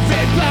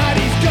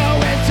 Everybody's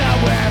going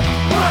somewhere.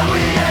 But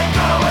we ain't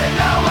going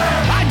nowhere.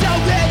 I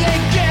don't really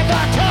give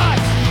a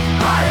toss.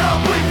 I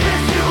hope we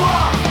piss you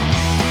off.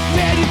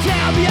 Can you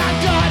tell me I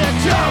gotta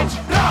change?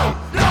 No,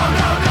 no,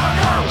 no, no,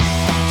 no.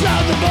 So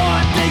the more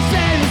things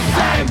stay the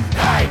same.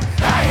 Hey,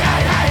 hey,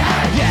 hey, hey,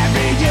 hey.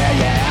 Every year,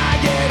 yeah, I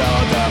get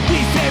older. We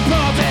stay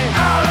pumping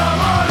out of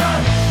order.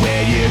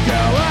 When you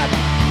grow up,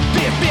 do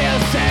you feel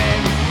the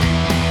same?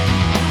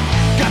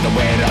 Got the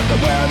weight of the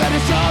world on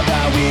your shoulder.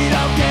 We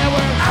don't care,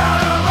 we're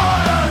out of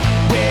order.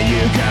 When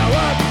you grow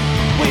up,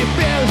 will you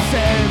feel the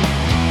same?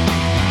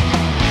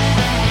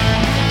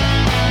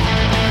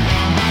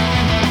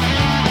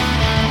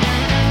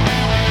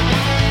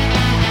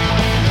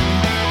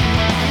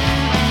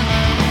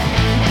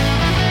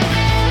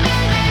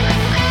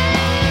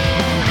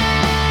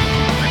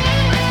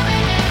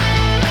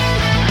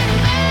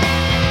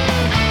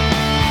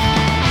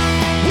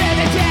 When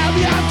they tell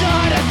me I'm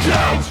gonna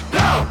change.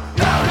 No,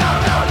 no, no,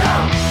 no, no.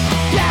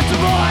 That's the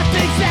more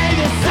things stay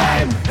the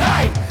same.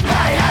 Hey,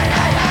 hey, hey,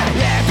 hey, hey.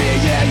 Every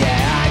year,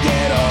 yeah, I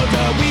get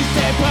older. We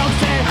stay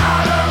punks and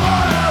out of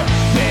order.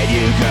 When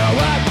you grow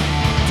up,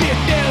 do you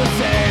feel the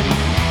same?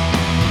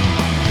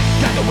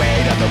 Got the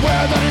weight of the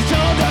world on your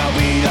shoulder.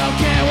 We don't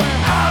care, we're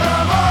out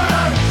of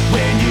order.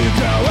 When you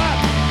grow up,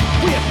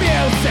 we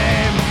feel the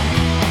same.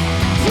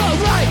 Flow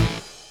right.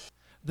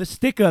 The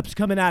stick-ups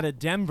coming out of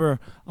Denver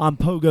on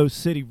Pogo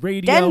City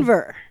Radio.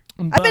 Denver.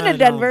 I've been to But,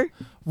 Denver.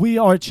 we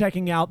are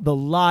checking out the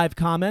live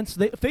comments.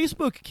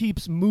 Facebook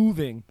keeps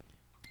moving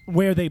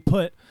where they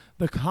put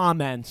the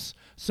comments,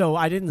 so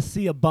I didn't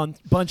see a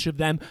bunch of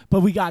them.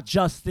 But we got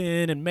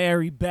Justin and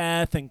Mary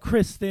Beth and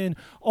Kristen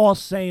all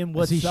saying I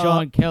what's see up.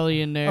 Sean Kelly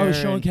in there. Oh,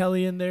 Sean and-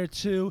 Kelly in there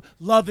too.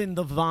 Loving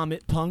the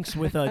Vomit Punks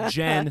with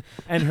Jen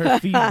and her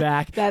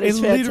feedback. That is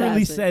it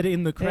literally fantastic. said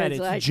in the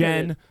credits, I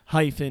Jen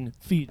hyphen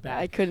feedback.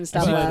 I couldn't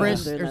stop See laughing.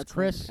 Chris? during There's that song.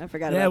 Chris. I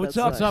forgot Yeah, about what's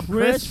that up? song. What's up,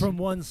 Chris Chris? from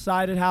One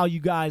Sided? How you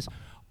guys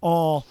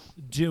all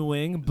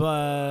doing?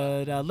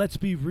 But let's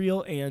be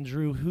real,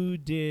 Andrew. Who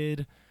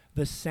did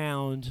the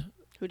sound?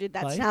 Who did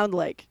that Like? sound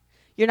like?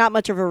 You're not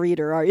much of a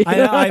reader, are you?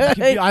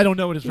 I don't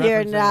know what his You're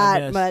reference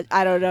not is. much.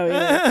 I don't know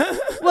either.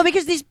 Well,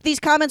 because these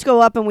comments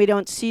go up and we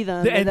don't see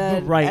them. At and the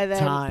then, right and then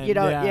time. You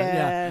don't. Yeah,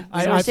 yeah. So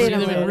So we're I seeing see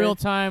them in later. real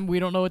time. We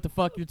don't know what the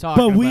fuck you're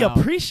talking But we about.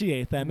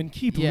 appreciate them and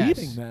keep Yes.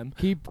 leaving them.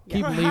 Keep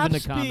leaving the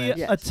Perhaps comments.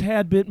 be a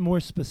tad bit more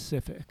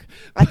specific.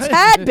 A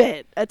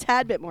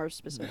tad bit more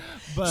specific.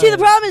 But See, the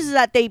problem is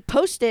that they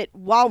post it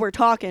while we're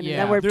talking, and Yeah.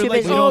 then we're they're too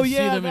like, busy oh don't see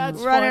yeah, them in-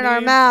 that's running our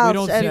funny. mouths. We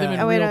don't see and, them in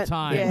and we real don't-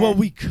 time. yeah. Well,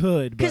 we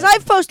could. Because but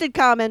I've posted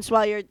comments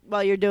while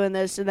you're doing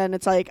this, and then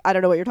it's like I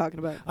don't know what you're talking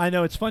about. I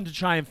know it's fun to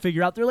try and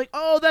figure out. They're like,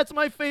 oh, that's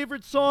my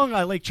favorite song.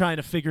 I like trying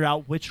to figure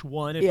out which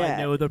one if I Yeah.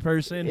 know the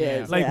person,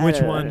 Yeah, like yeah, I which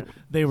don't know. one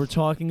they were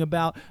talking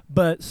about.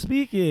 But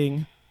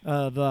speaking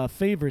of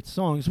favorite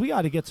songs, we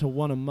got to get to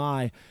one of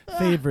my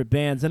favorite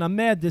bands, and I'm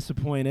mad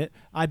disappointed.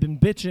 I've been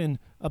bitching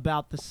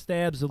about the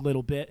Stabs a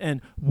little bit, and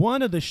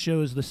one of the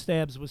shows the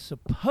Stabs was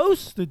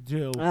supposed to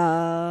do,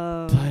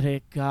 but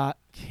it got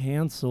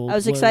canceled. I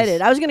was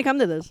excited. I was gonna come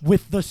to this.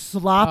 with the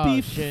sloppy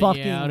Oh, shit,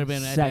 fucking yeah, I would have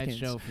been at that seconds.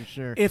 show for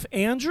sure. If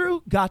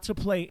Andrew got to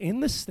play in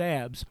the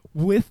Stabs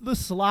with the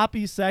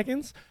sloppy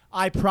seconds,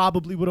 I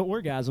probably would have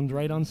orgasmed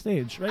right on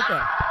stage. Right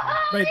there.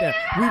 Right there.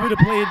 We would have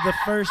played the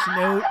first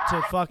note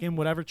to fucking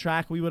whatever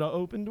track we would have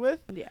opened with.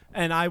 Yeah.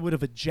 And I would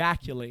have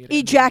ejaculated.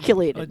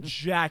 Ejaculated.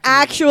 There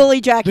Actual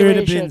would have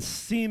ejaculation. been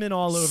semen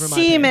all over my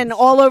Semen pants.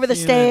 all over the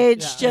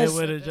Semen. stage, Yeah, it just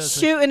would've just-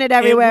 shooting it It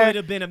everywhere. would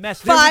have been a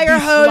mess. There would Fire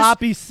be hose,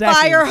 sloppy seconds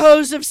fire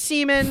hose of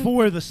semen,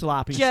 for the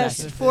sloppy just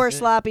seconds. for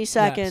sloppy Yes.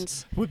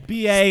 seconds. With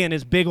BA and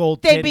his big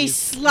old They'd be titties.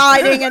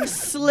 sliding and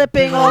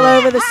slipping all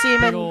over the Big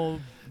semen. old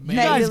You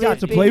Hey, guys you got leave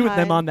to play with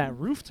them behind. on that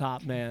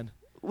rooftop, man.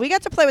 We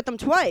got to play with them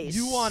twice.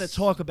 You want to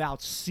talk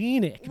about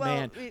scenic, Well,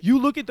 man. it- You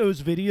look at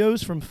those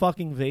videos from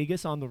fucking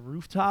Vegas on the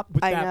rooftop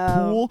with I that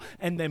know. pool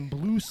and then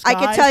blue sky. I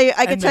could tell you.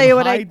 I could and tell them you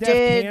what I high-def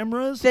did.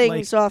 Cameras,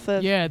 Things like, off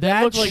of. Yeah,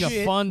 that looks like a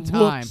shit fun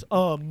time. Looks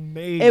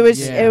amazing. It was.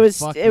 Yeah, it was.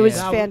 fuck It was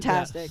yeah. That was-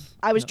 fantastic. yes.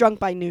 I was No. drunk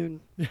by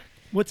noon.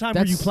 What time were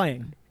you That's-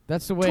 playing?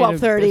 That's the way.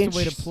 12:30. That's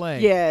the way to play.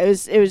 Yeah. It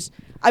was. It was.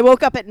 I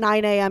woke up at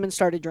 9 a.m. and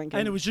started drinking.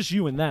 And it was just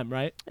you and them,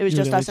 right? It was You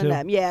were just the us and only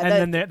them, two? yeah, And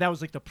that- then that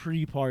was like the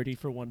pre-party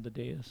for one of the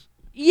days.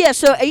 Yeah.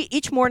 So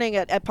each morning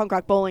at Punk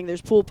Rock Bowling,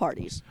 there's pool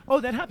parties.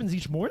 Oh, that happens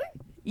each morning?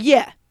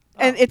 Yeah.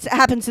 And Oh. it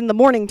happens in the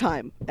morning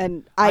time.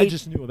 And I I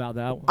just knew about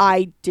that one.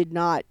 I did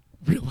not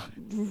Realize.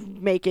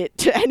 make it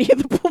to any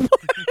of the pool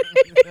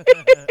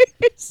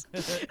parties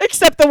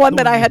except the one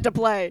that I had to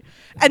play.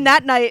 And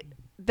that night,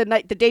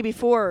 the day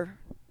before,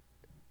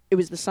 it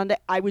was the Sunday.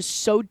 I was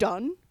so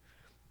done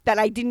that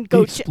I didn't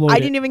go. I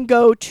Exploited. didn't even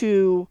go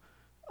to.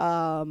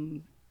 I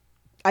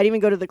didn't even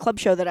go to the club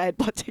show that I had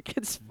bought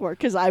tickets for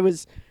because I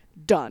was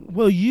done.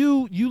 Well,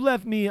 you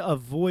left me a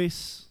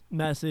voice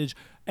message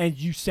and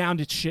you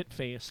sounded shit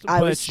faced, I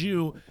but was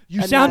you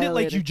sounded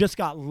like you annihilated. just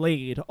got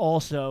laid.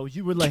 Also,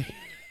 you were like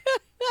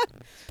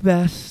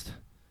best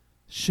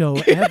show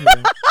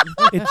ever.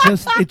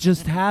 it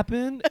just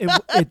happened.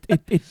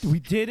 We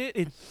did it.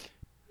 It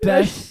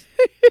best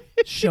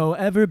show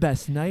ever,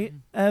 best night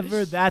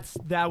ever. That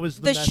was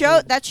the message.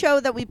 That show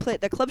that we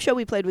played, the club show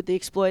we played with the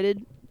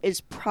Exploited, is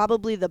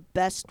probably the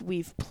best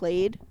we've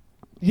played.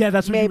 Yeah,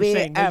 that's what maybe you were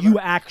saying. That ever. you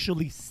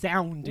actually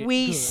sounded.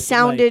 We good.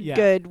 sounded Like, yeah.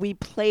 good. We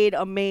played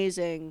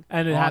amazing.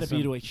 and it had to be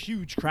Awesome. to a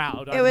huge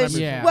crowd. I It was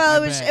remember Yeah, well. I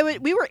It was. bet. It was.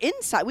 We were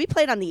inside. We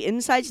played on the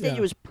inside stage. Yeah.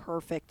 It was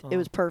perfect. It Uh-huh.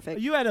 was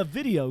perfect. You had a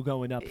video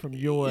going up from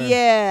your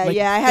Yeah, like,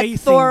 yeah. I had facing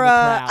the Thora.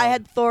 crowd. I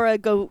had Thora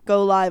go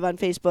live on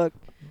Facebook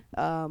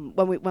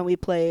when we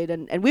played,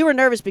 and we were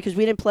nervous because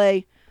we didn't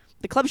play.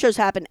 The club shows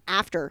happen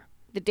after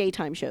the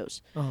daytime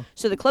shows, Uh-huh.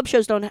 so the club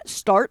shows don't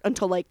start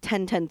until like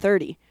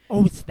 10:30.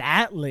 Oh, it's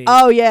that late.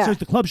 Oh, yeah. So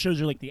the club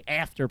shows are like the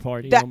after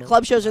party. That almost.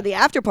 club shows are the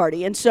after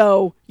party, and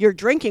so you're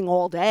drinking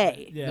all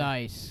day, Yeah.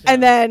 Nice.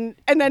 and then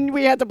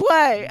we had to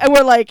play, and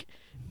we're like,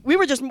 we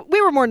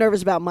were more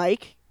nervous about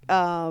Mike.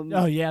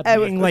 Oh yeah,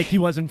 and being like he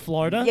was in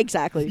Florida.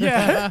 exactly,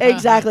 Yeah.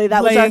 exactly.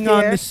 That was our Laying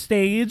on fear. the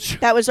stage.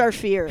 That was our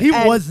fear. He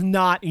And was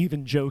not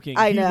even joking.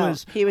 I He know.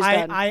 was. He was I,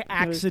 done. I He was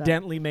done.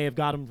 accidentally may have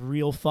got him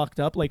real fucked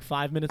up like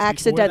 5 minutes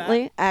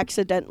accidentally. before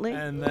that.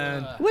 And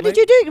then What did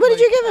you do? What did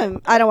you give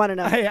him? I don't want to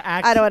know.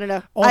 I don't want to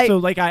know.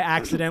 Also, I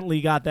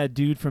accidentally got that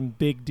dude from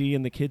Big D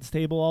and the kids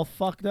table all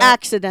fucked up.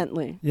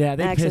 accidentally. Yeah,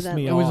 they pissed me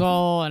Accidentally. It off. was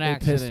all an They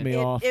accident. pissed me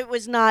off. It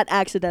was not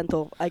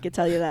accidental. I could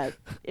tell you that.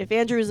 If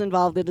Andrew is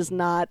involved, it is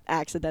not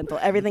accidental.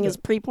 Everything is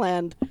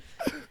pre-planned.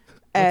 What's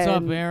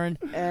up, And- Aaron?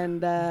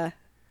 And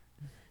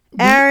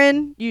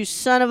Aaron, you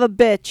son of a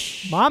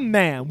bitch. My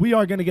man, we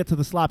are going to get to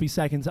the sloppy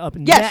seconds up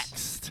Yes.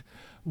 next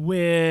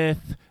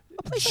with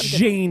play something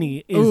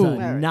Janie is Ooh.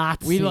 a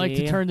Nazi. We like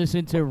to turn this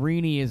into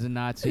Reenie is a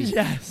Nazi.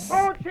 Yes.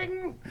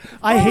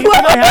 I hate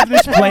when I have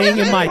this playing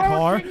in my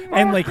car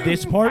and like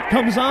this part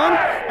comes on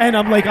and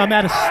I'm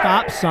at a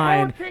stop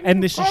sign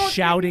and this is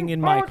shouting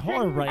in my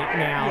car right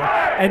now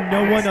and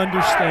no one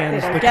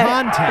understands They the don't get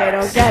context. it. They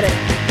don't get it.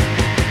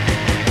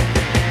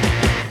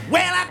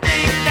 Well, I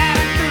think that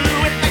I'm through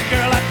with the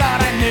girl I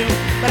thought I knew,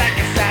 but I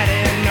guess I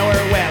didn't know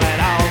her well at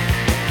all.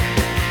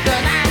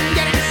 'Cause I'm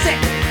getting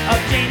sick of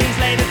Janie's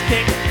latest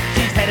kick.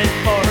 She's headed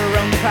for her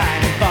own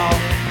decline and fall.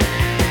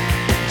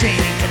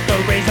 Janie took a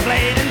razor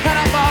blade and cut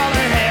off all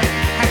her hair.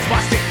 Had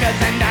swastikas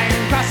and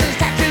iron crosses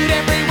tattooed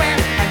everywhere.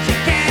 And she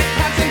can't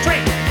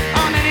concentrate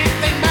on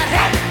anything but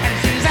health. And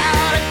she's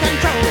out of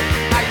control.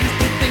 I used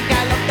to think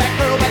I loved that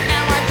girl, but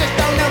now I just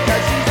don't know.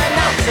 'Cause she's a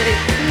Nazi,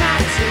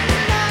 Nazi.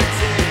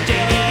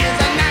 Janie is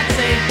a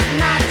Nazi,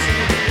 Nazi.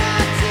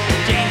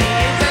 Janie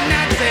is a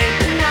Nazi,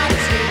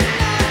 Nazi.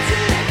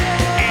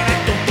 And I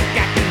don't think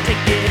I can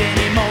take it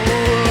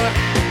anymore.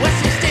 Well,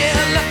 she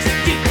still looks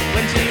cute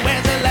when she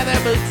wears her leather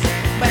boots,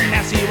 but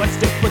now she wants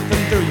to put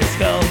them through your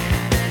skull.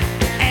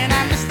 And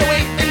I miss the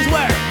way things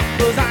were,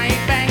 'cause I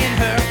ain't banging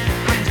her,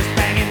 I'm just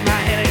banging my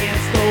head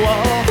against the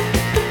wall.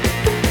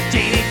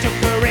 Janie took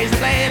her razor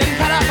blade and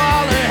cut off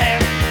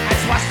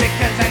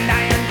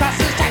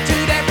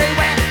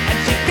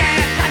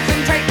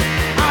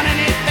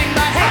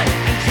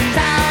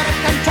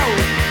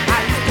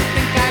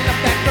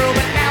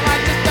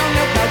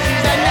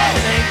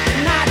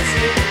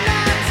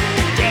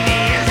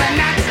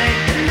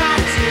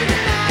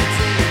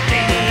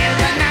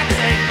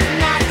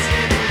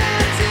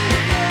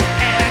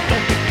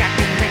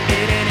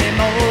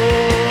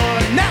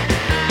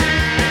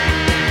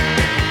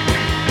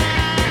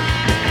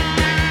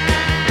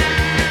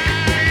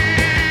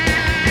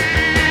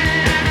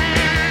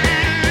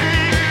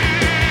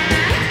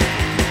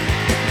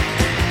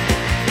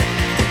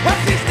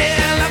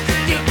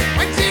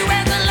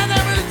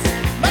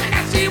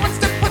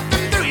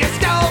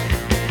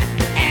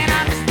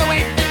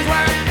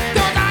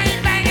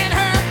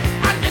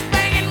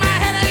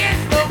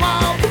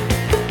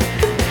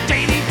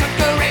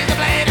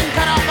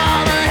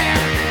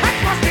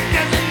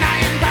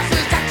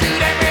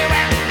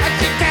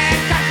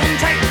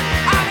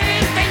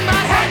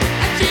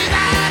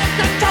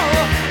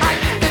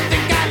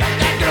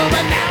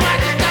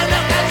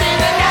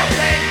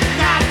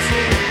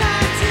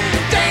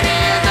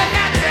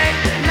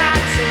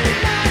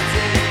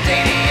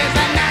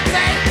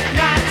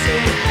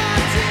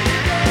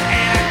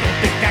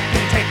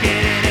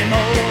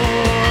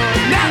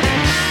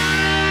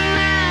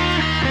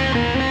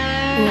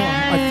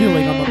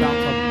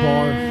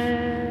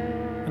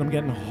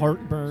getting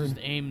heartburn. Just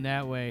aim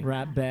that way.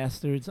 Rat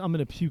bastards. I'm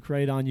gonna puke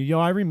right on you. Yo,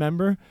 I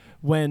remember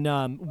when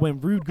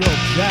Rude Girl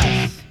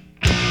Jess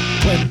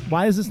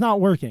why is this not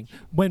working?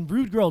 When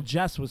Rude Girl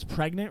Jess was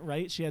pregnant,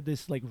 right? She had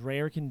this like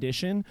rare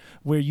condition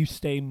where you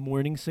stay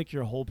morning sick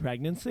your whole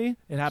pregnancy.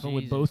 It happened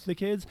with both the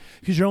kids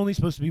because you're only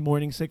supposed to be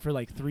morning sick for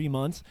like 3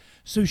 months.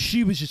 So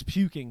she was just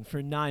puking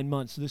for 9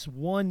 months. So this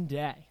one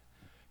day,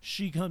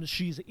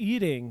 she's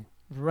eating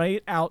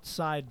right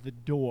outside the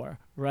door,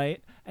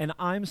 right? And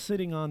I'm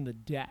sitting on the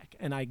deck,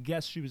 and I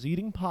guess she was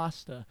eating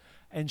pasta,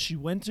 and she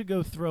went to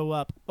go throw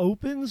up,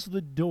 opens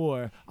the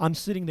door. I'm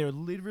sitting there,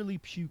 literally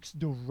pukes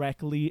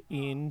directly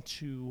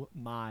into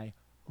my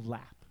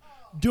lap.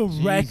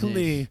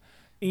 Directly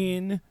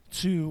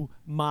into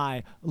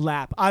my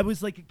lap. I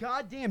was like,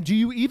 God damn, do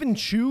you even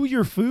chew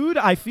your food?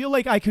 I feel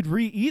like I could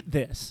re-eat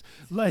this.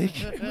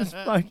 Like, it was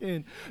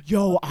fucking...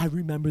 Yo, I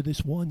remember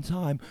this one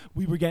time.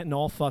 We were getting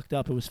all fucked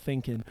up. It was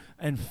Finken.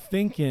 And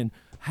Finken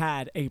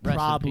had a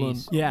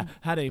problem. Yeah,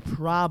 had a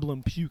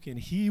problem puking.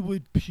 He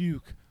would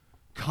puke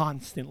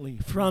constantly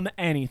from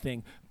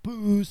anything.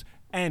 Booze,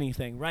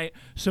 anything, right?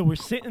 So we're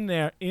sitting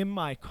there in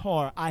my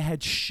car. I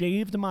had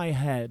shaved my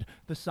head,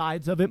 the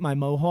sides of it, my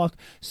mohawk,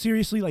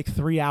 seriously like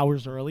 3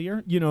 hours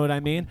earlier. You know what I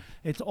mean?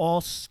 It's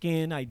all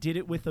skin. I did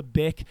it with a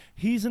Bic.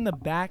 He's in the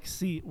back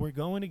seat. We're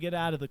going to get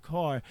out of the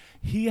car.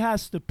 He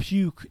has to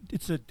puke.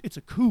 It's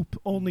a coupe,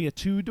 only a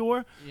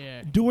 2-door.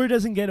 Yeah. Door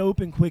doesn't get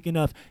open quick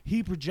enough.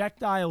 He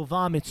projectile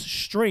vomits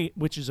straight,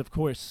 which is of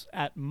course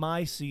at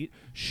my seat,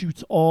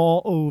 shoots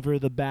all over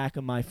the back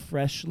of my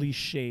freshly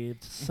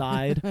shaved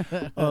side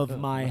of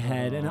my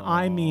head. And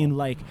I mean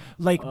like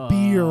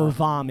beer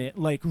vomit,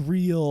 like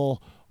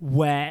real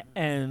wet,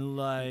 and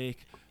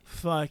like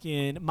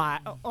fucking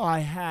I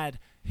had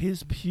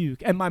his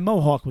puke, and my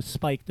mohawk was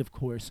spiked, of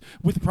course,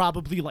 with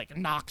probably like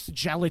Knox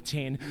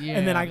gelatin. Yeah.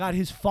 And then I got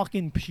his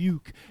fucking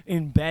puke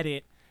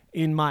embedded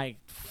in my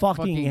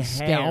fucking hair.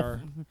 Scalp.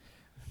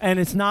 And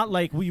it's not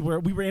like we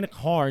were in a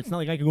car. It's not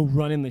like I could go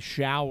run in the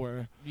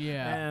shower.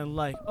 Yeah. And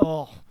like,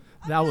 oh,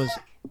 that was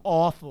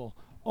awful.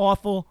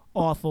 Awful,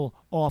 awful,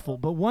 awful.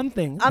 But one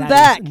thing I'm that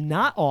back. is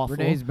not awful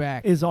Renee's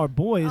back. is our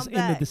boys I'm in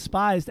the back.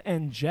 Despised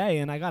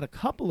NJ, and I got a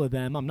couple of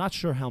them. I'm not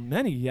sure how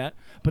many yet,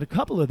 but a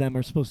couple of them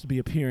are supposed to be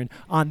appearing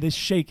on this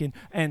Shaken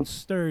and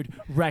Stirred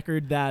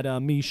record that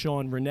me,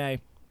 Sean, Renee,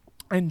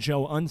 and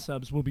Joe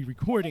Unsubs will be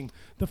recording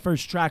the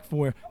first track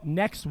for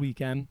next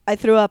weekend. I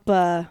threw up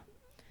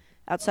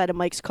outside of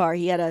Mike's car.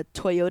 He had a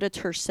Toyota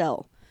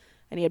Tercel,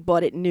 and he had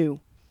bought it new.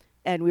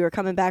 And we were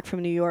coming back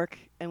from New York,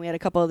 and we had a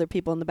couple other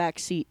people in the back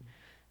seat.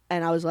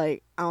 And I was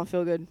like, I don't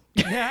feel good.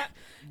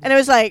 And it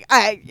was like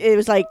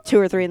 2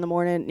 or 3 in the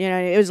morning. You know,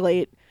 it was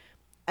late.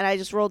 And I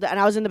just rolled down. And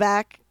I was in the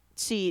back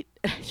seat.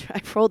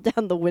 I rolled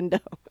down the window.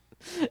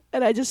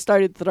 And I just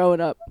started throwing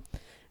up.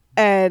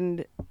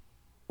 And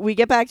we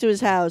get back to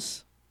his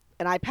house,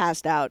 and I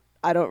passed out.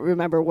 I don't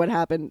remember what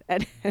happened.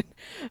 And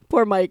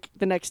poor Mike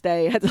the next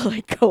day had to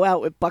like go out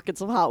with buckets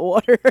of hot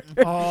water.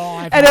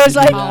 And it was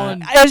like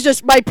it was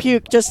just my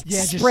puke just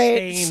stained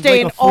like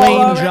a all flame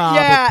over. job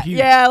Yeah, of puke.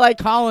 yeah, like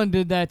Colin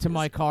did that to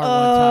my car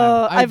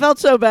one time. I felt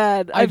so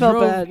bad. I felt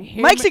drove bad.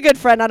 him- Mike's a good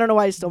friend. I don't know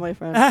why he's still my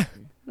friend.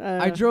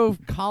 I drove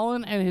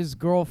Colin and his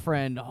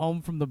girlfriend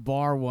home from the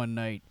bar one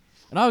night,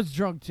 and I was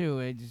drunk too.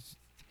 It just,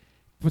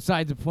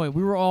 besides the point,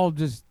 we were all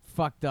just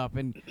fucked up,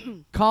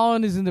 and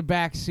Colin is in the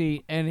back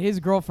seat, and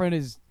his girlfriend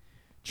is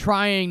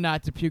trying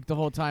not to puke the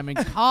whole time, and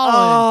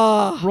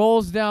Colin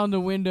rolls down the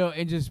window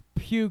and just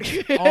pukes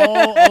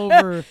all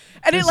over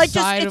And the it like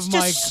side just of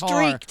it's my just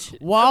car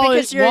streaked while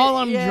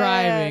I'm yeah.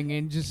 driving,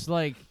 and just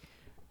like,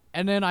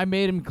 and then I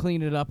made him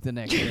clean it up the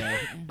next day.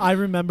 I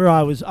remember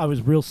I was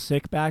real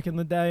sick back in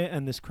the day,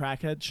 and this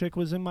crackhead chick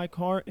was in my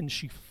car, and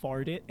she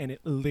farted, and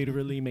it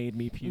literally made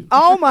me puke.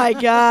 Oh my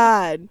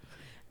god.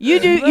 You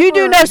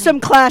do know some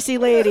classy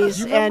ladies,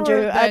 You remember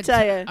Andrew. I that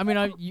tell you. I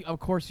mean, of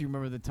course you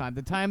remember the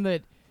time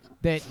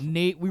that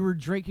Nate, we were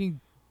drinking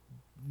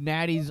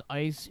Natty's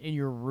Ice in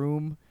your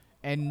room,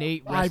 and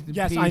Nate, rest in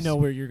Yes, peace, I know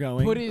where you're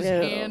going. put his Ew.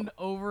 hand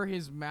over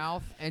his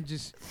mouth and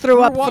just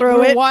Threw up we through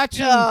were it.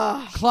 watching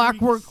Ugh.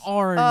 Clockwork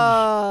Orange,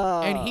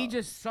 Oh. and he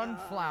just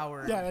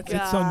sunflowered. Yeah, that's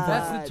God. it. Sunflower.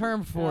 That's the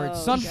term for it.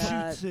 Oh, Sunflower.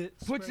 God. Shoots it,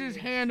 Puts sprays his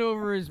it. hand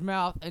over his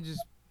mouth and just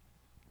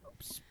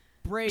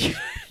sprays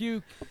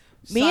puke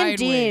Me and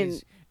Dean-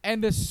 sideways.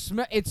 And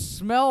it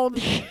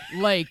smelled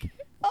like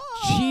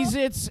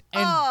Cheez-Its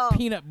and Oh.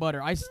 peanut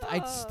butter. I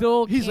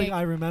still He's can't. like,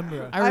 I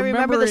remember. I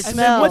remember the it. And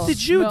smell. then what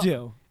did you Smell-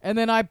 do? And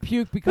then I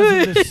puked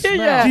because of the smell.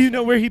 Yeah. Do you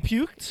know where he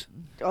puked?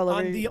 All over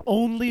On you. the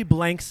only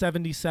Blank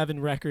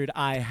 77 record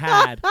I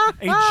had,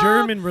 a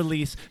German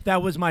release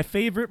that was my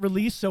favorite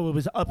release, so it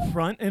was up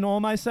front in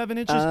all my 7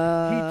 inches. He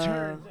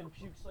turns and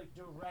pukes like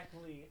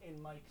directly in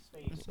Mike's face.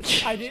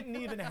 I didn't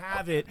even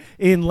have it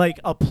in like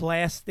a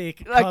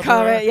plastic Like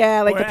cover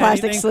yeah, like or the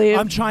plastic anything. sleeve.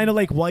 I'm trying to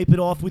like wipe it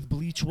off with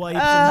bleach wipes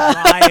and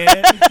dry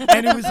it,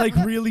 and it was like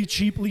really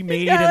cheaply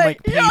made in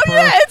like paper. Oh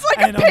yeah, it's like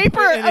and a I'm paper.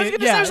 putting I was it-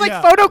 gonna yeah, say it's like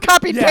yeah.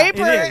 photocopied Yeah,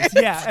 paper. it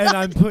is. Yeah, and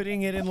I'm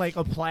putting it in like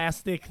a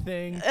plastic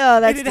thing. Oh,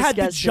 that's and it had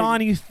the disgusting.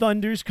 Johnny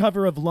Thunders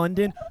cover of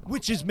London,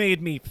 which has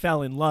made me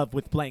fell in love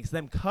with blanks.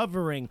 Them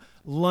covering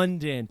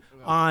London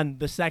on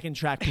the second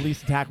track.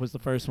 Police Attack was the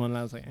first one, and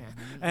I was like, eh.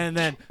 And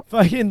then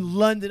fucking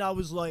London, I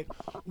was like,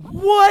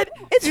 what?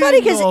 It's in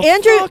funny because the fuck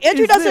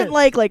Andrew is doesn't this?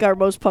 like our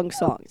most punk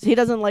songs. He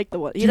doesn't like the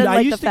one. He Dude, doesn't I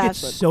like used the to get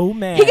fast one. so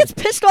mad. He gets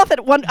pissed off at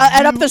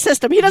Up the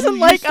System. He doesn't You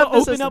like used to Up the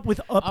open System. up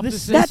with Up the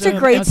System. That's a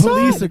great and song.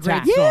 Police It's a great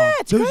Attack. song. Yeah,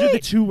 it's Those great. are the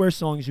two worst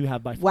songs you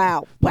have by far.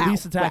 Wow, wow,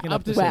 Police Attack and wow,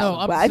 Up the System. System. No,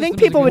 Up wow. the I think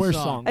System is people a would. good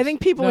Worst song. I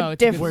think people No,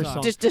 would it's a good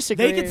song. just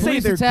disagree. They could say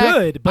Police they're Attack,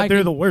 good, but I they're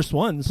can- the worst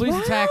ones. Police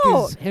Attack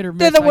Wow. is hit or miss.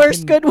 They're the I worst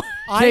can good ones.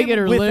 Take it I'm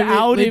or leave it,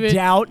 without leave a it.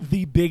 doubt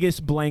the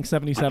biggest Blank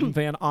 77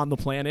 fan on the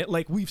planet.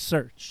 Like, we've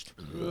searched.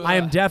 I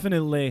am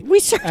definitely. We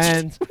searched.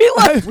 And we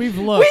looked. We've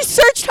We looked.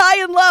 searched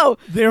high and low.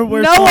 their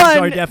worst No songs one,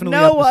 are definitely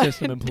no Up one, the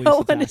System and Police no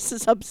Attack. one is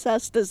as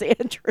obsessed as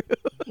Andrew.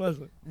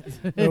 Wasn't.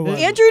 There wasn't.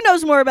 Andrew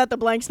knows more about the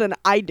Blanks than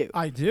I do.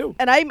 I do.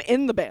 And I'm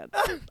in the band.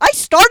 I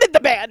started the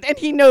band, and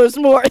he knows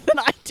more than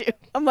I do.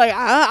 I'm like,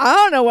 I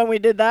don't know when we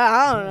did that.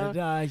 I don't And,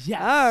 know.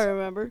 yes. I don't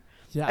remember.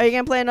 Yes. Are you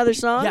gonna play another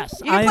song? Yes,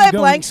 You I can am play a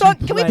going blank to song.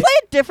 Can we play- play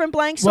a different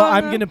blank song? Well,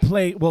 I'm though? gonna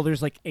play. Well,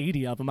 there's like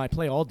 80 of them. I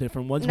play all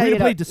different ones. No, We're you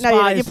gonna play don't. Despise. No,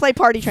 you don't. You play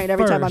Party Train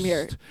every time I'm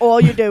here. first. All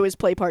you do is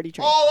play Party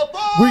Train.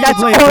 We're gonna That's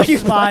play all you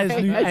Despise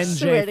play. new I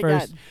swear NJ to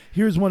first. God.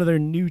 Here's one of their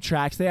new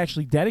tracks. They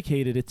actually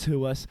dedicated it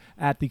to us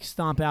at the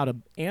Stomp Out of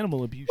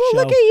Animal Abuse Oh, show.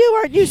 look at you!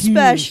 Aren't you Huge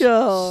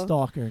special?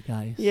 Stalker,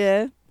 guys.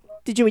 Yeah.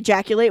 Did you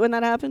ejaculate when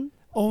that happened?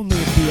 Only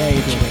if the A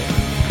did it.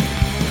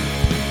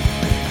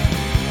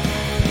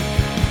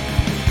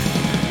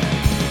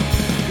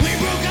 We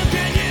broke up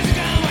 10 years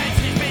ago and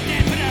she's been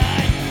dead for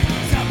nine.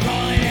 Some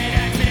call it an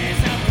accident,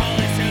 some call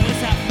it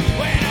suicide.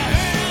 When I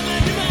heard I'm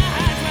under my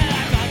eyes, well,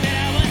 I thought that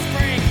I was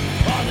free.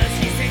 Although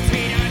she's 6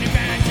 feet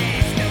underground,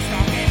 she's still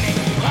stalking me.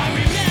 I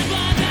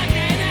remember the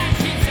day that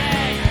she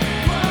said,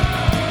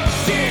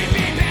 she'd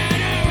be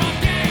better off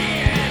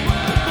dead.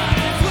 But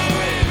I swear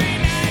every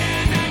night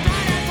as I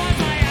try to close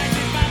my eyes,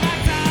 she's by my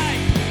side.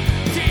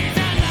 She's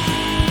alive.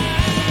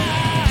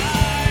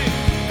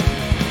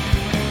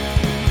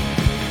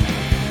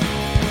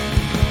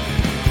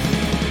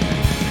 I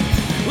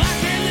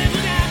can't live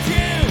without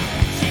you,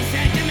 she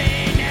said to me.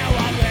 Now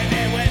I'm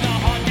living with a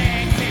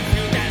haunting since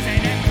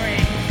 2003.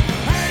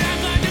 Heard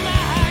I'm under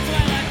my eyes,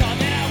 well, I thought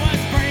that I was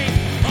free.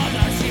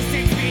 Although she's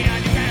 6 feet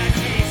underground,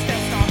 she's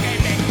still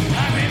stalking me. I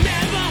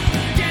remember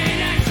the day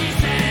that she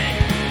said,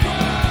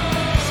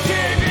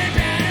 she'd be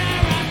better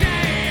off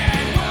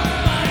dead.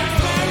 But I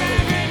swear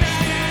every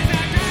night as I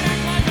try to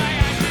close my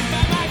eyes, she's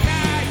by my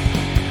side.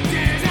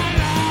 She's alive.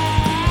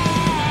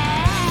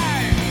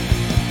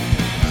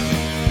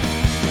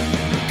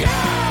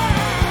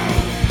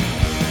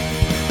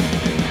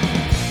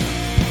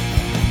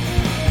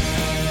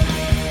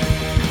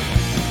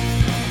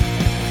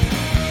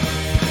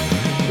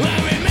 I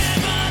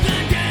remember the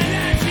day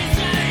that she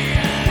said,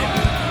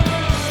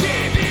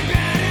 she'd be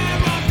better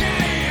off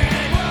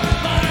dead.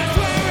 But I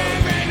swear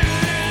every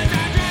night as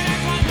I try to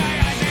close my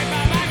eyes, she's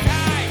by my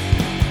side.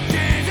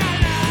 She's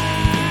alive.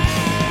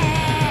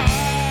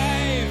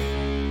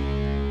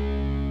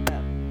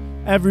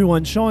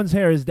 Everyone, Sean's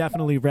hair is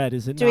definitely red,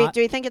 is it Do not?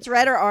 we think it's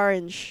red or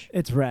orange?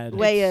 It's red.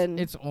 Weigh in.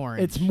 It's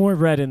orange. It's more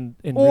red in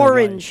real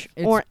Orange.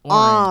 It's Or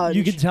orange. orange.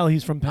 You can tell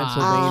he's from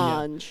Pennsylvania.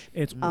 Orange.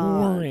 It's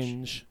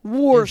Orange. orange.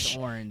 Warsh. It's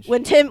orange.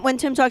 When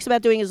Tim talks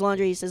about doing his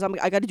laundry, he says,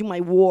 I got to do my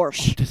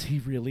warsh. Does he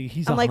really?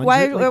 He's I'm like,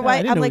 100? why? I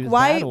didn't I'm know like, he was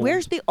why? that old.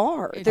 Where's the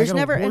R? It's- There's I gotta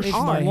never an wash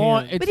my R.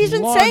 hands. It's But he's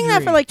been saying that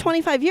for laundry. like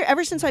 25 years,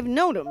 ever since I've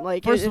known him.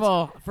 Like, First of it's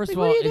all, like, what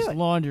are you it's doing?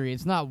 laundry.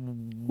 It's not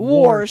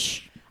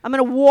warsh. I'm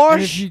gonna And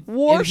wash. if you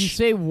Wash.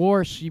 say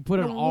wash, you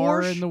put an I'm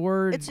R wash. in the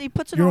word. He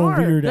puts an You're a R.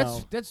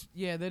 weirdo. That's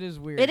yeah, that is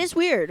weird. It is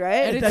weird, right?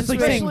 And it's That's like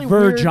especially saying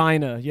weird-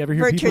 virgina. You ever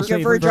hear people Your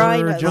say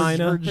vagina.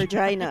 virgina?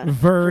 Vagina.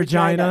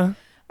 Virgina. All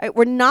right,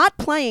 we're not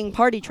playing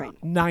Party Train.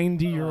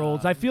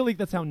 90-year-olds. I feel like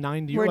that's how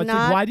 90-year-olds. We're Like,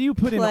 not why do you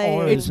put in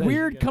playing- R's? It's as you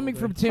weird get coming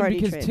older? from Tim Party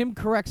because train. Tim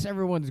corrects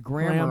everyone's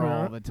grammar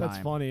all the time. That's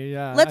funny.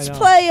 Yeah. Let's I know.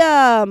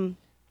 play.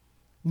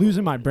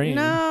 Losing my brain.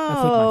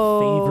 That's like my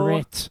No.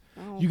 favorite.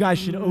 You guys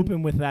should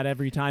open with that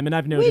every time, and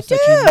I've We noticed that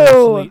you do.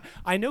 mostly.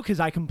 I know because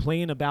I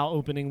complain about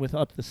opening with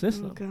Up the Oh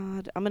System.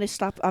 God, I'm gonna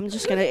stop. I'm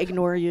just gonna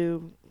ignore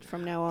you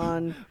from now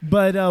on.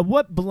 But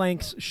what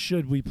blanks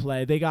should we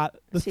play? They got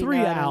the See, 3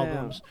 no, I don't know.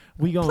 albums.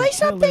 We go Play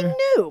something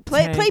new.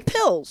 Play Tank.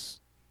 Pills.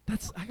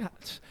 That's I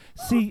got.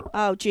 See,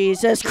 Oh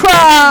Jesus in the dick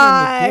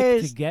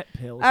Christ! to get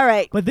pills. All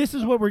right. But this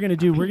is what we're going to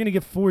do. We're going to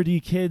give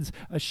 4D Kids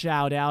a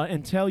shout out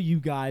and tell you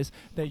guys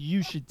that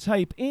you should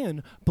type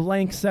in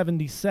blank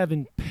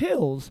 77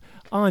 pills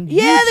on YouTube.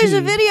 Yeah, there's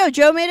a video.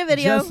 Joe made a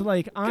video. Just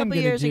like a I'm couple going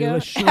to years do ago.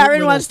 a short Aaron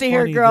little wants to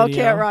hear funny "Girl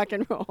video. Can't Rock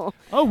and Roll."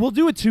 Oh, we'll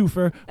do a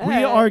twofer. We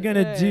Alright, are going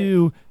to alright.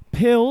 do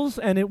Pills,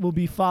 and it will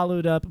be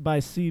followed up by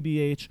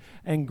CBH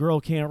and Girl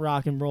Can't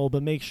Rock and Roll.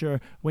 But make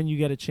sure when you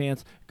get a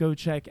chance, go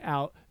check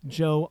out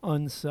Joe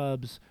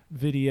Unsub's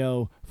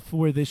video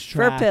for this For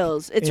track.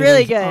 Pills. It's It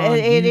really is good. on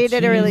He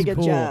did a really YouTube. good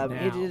Cool. job. Now.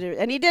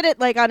 And he did it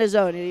like on his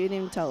own. He didn't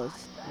even tell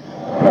us.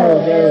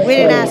 Pogo We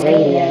didn't City ask him.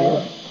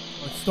 Radio.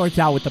 It starts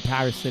out with the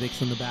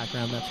parasitics in the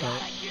background. That's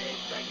right.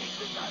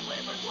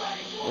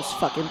 Those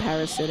fucking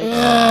parasitics.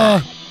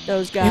 Ugh.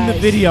 Those guys. In the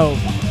video.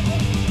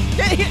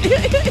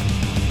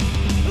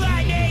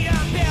 I need a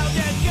pill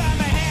to cure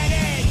my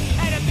headache,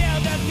 and a pill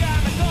to cure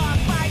my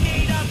cough. I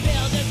need a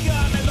pill to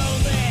cure my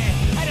lonely,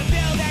 and a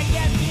pill that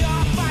gets me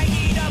off. I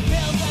need a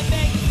pill to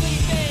make you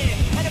sleepy,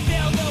 and a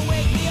pill to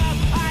wake me up.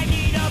 I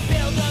need a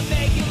pill to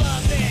make you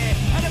love me,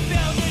 and a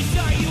pill to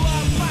shut you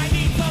up. I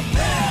need some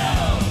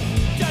pills.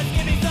 Just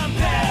give me some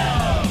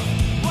pills.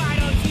 Why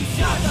don't you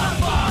shut the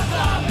fuck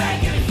up and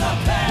give me some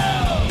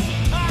pills?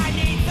 I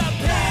need some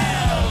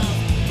pills.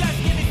 Just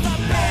give me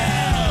some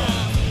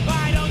pills.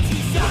 Why don't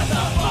you shut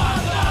the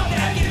fuck up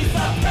and give me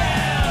some pills?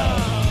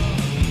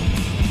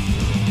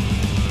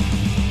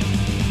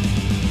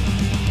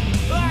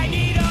 I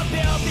need a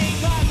pill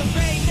because I'm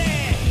crazy,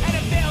 and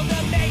a pill to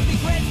make me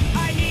quit.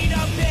 I need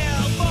a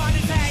pill for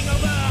this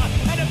hangover,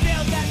 and a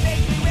pill that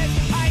makes me rich.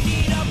 I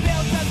need a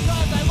pill just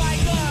 'cause I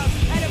like her,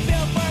 and a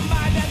pill for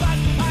my bad luck.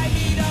 I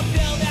need a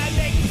pill that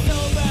makes me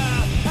sober,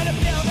 and a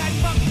pill that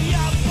fucks me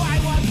up. I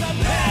want some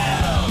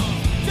pills.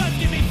 Just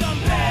give me some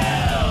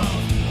pills.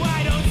 Why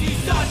don't you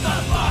shut the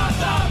fuck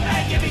up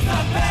and give me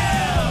some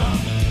pills?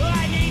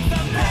 I need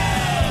some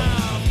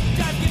pills.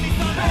 Just give me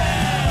some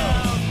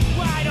pills.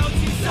 Why don't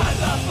you shut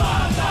the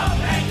fuck up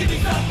and give me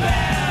some pills?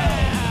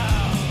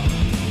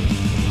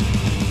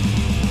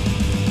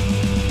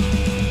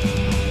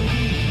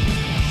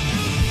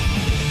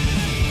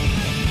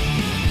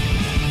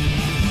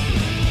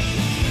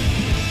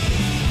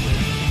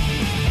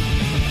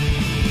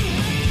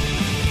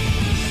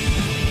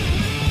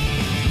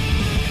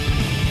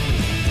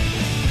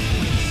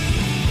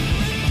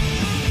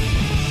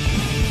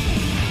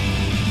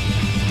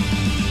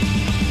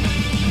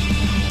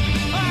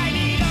 I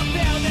need a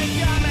pill to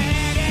cure my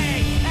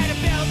headache, and a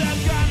pill to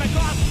cure my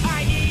cough.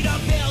 I need a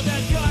pill to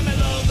cure my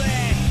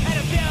lonely, and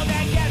a pill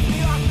that gets me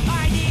off.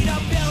 I need a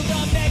pill to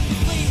make me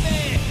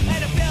sleepy,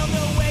 and a pill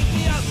to wake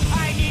me up.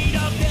 I need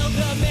a pill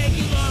to make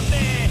you love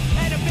me,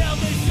 and a pill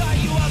to shut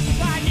you up.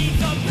 I need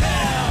some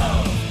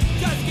pills.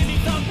 Just give me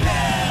some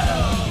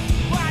pills.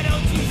 Why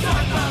don't you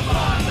shut the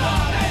fuck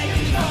up and give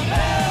me some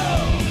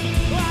pills?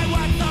 I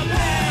want some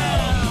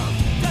pills.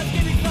 Just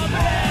give me some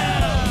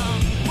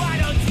pills. Why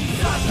don't you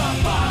shut the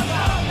fuck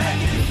up and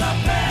give me some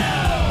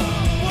pills?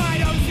 Why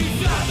don't you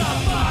shut the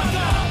fuck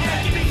up and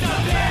give me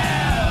some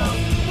pills?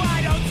 Why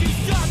don't you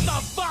shut the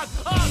fuck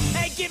up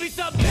and give me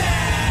some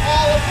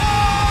pills?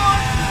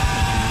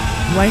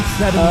 Blank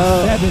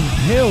 77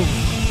 Pills.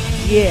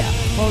 Yeah.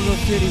 Pogo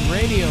City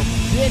Radio,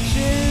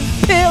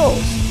 bitches.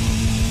 Pills.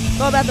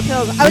 All about the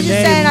pills. I was just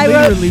They saying,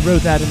 literally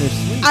wrote that in their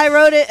sleep. I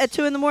wrote it at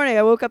 2 a.m.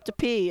 I woke up to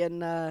pee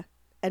and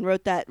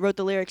wrote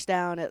the lyrics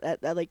down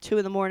at like 2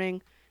 a.m.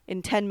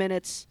 in 10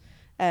 minutes,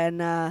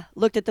 and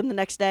looked at them the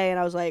next day, and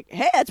I was like,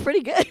 hey, that's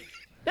pretty good.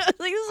 I was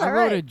like, this is I all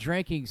wrote a right.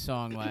 drinking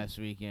song last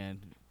weekend.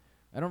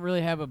 I don't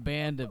really have a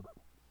band to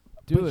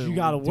do But it. you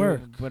gotta do it,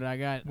 work. But I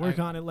got Work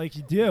on it like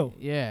you do.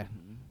 Yeah.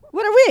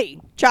 What are we?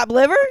 Chop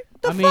liver?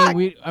 The fuck?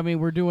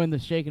 we're doing the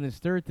shaking and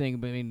stir thing,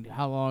 but I mean,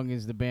 how long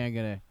is the band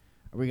gonna?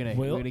 Are we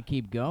gonna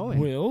keep going?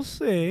 We'll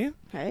see.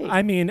 Hey.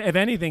 I mean, if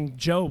anything,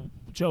 Joe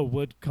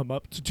would come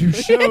up to do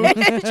shows. Joe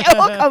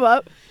will come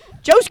up.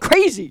 Joe's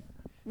crazy.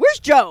 Where's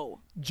Joe?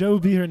 Joe will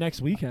be here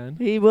next weekend.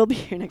 He will be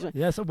here next week.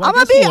 Yes, well, I'm I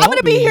guess gonna we'll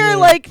all be here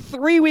like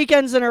 3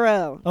 weekends in a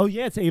row. Oh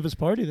yeah, it's Ava's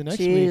party the next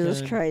Jesus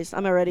weekend. Christ,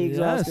 I'm already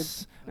exhausted.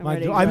 Yes. I'm My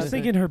already I was exhausted.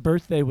 thinking her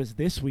birthday was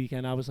this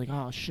weekend. I was like,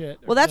 oh shit.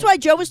 Well, that's why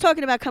Joe was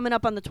talking about coming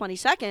up on the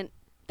 22nd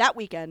that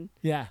weekend.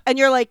 Yeah. And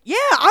you're like, yeah,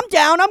 I'm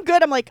down. I'm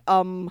good. I'm like,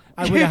 I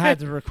would have had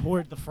to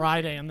record the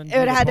Friday and then do It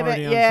would the have had to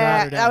party be, on yeah,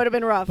 Saturday. that would have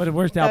been rough. But it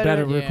worked out That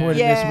better would've been- recording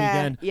yeah. this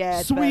weekend. Yeah,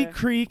 it's Sweet better.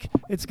 Creek.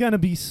 It's gonna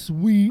be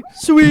sweet.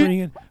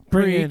 Sweet.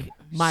 Bringing Creek.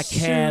 my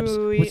cabs.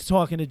 Sweet. Was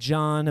talking to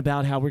John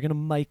about how we're gonna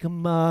mic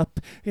them up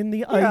in the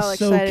You're all ISO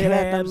excited about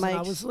the cabs, and I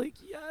mics. was like,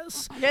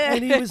 yes. Yeah.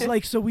 And he was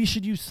like, so we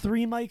should use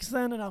 3 mics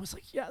then? And I was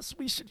like, yes,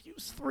 we should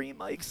use 3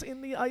 mics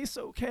in the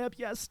ISO cab.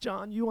 Yes,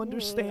 John, you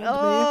understand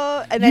Oh,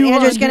 me. and then You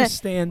Andrew's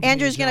understand me,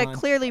 gonna John.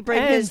 clearly bring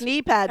And- his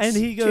knee pads And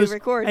he goes, to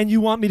record. and you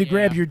want me to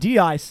grab Yeah. your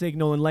DI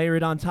signal and layer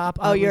it on top?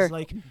 Oh, I your was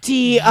like,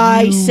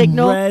 DI you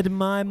signal. read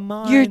my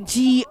mind. Your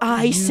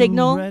DI You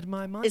signal. read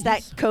my mind. Is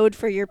that code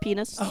for your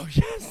penis? Oh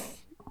yes.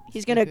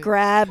 He's gonna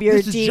grab your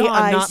This is DI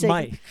John, not signal.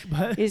 Mike.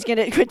 But He's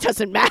gonna. It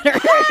doesn't matter.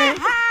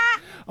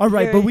 all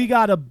right, You're- but we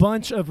got a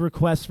bunch of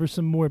requests for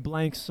some more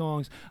blank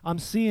songs. I'm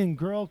seeing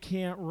 "Girl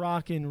Can't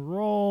Rock and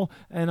Roll,"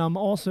 and I'm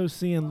also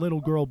seeing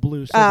 "Little Girl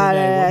Blue." So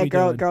Renee, what we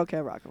doing? girl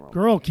can't rock and roll.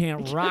 Girl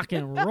Can't Rock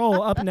and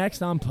Roll. Up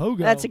next on Pogo.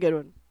 That's a good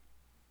one.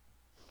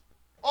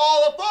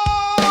 All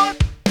aboard!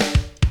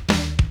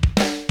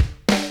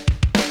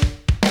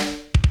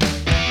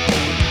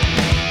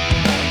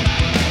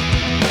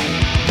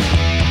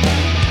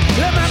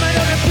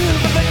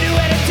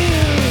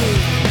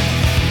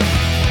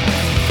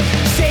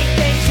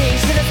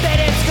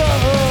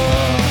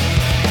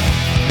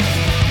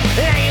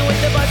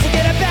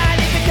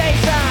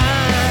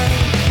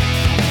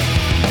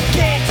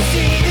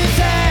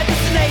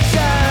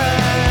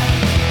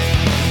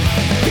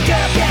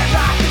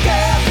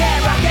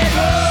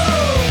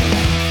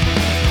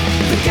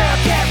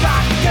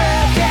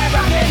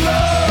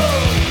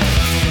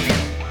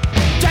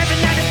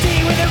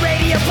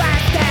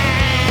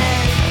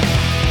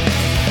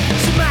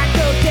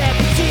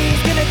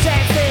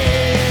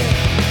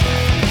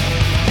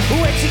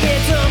 she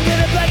gets home,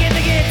 gonna plug in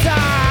the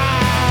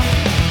guitar.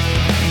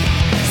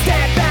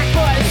 Stand back,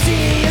 boy, she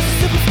is a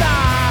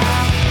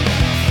superstar.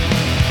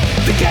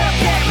 The girl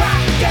can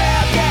rock, the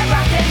girl can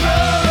rock and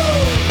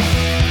roll.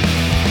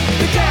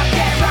 The girl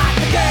can rock,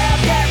 the girl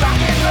can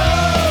rock and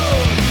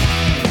roll.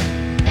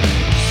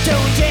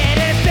 Don't get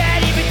a bad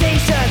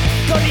invitation.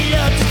 Courtney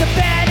Love just a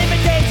bad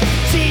invitation.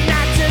 She's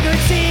not sugar,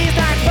 she's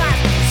not fun.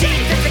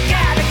 She's just a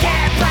girl that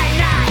can't play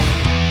nice.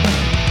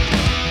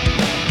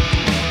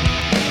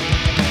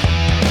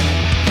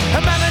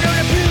 Her mama don't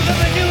approve of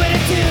her new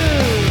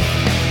attitude.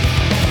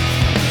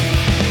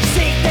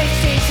 She thinks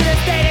she should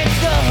have stayed in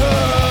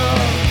school.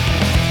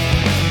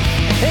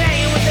 And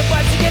hanging with the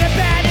boys to get a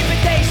bad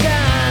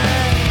invitation.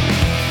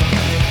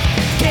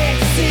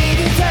 Can't see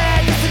the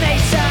third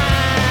destination.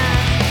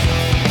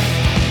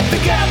 The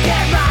girl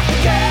can rock, the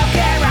girl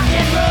can rock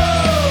and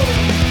roll.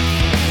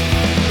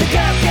 The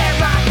girl can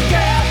rock, the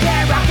girl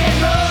can rock and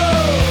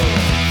roll.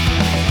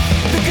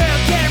 The girl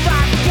can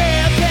rock, the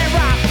girl can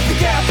rock. The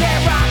girl can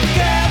rock, the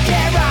girl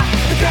can rock.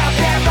 The girl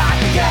can rock,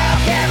 the girl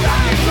can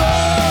rock and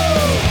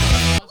roll.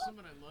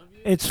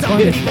 It's Some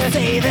funny. people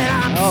say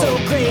that I'm so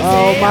crazy.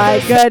 Oh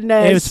my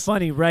goodness. It's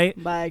funny, right?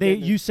 My They,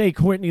 goodness. you say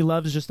Courtney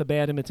Love's just a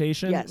bad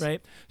imitation, Yes.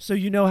 right? So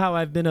you know how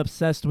I've been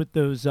obsessed with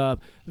those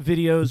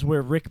videos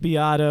where Rick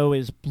Beato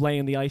is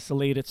playing the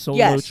isolated solo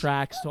Yes.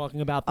 tracks, talking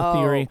about the Oh.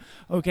 theory.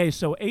 Okay,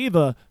 so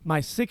Ava, my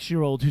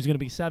 6-year-old, who's going to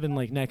be 7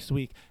 like next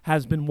week,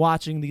 has been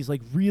watching these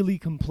like really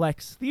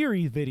complex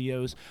theory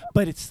videos,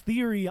 but it's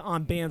theory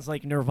on bands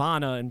like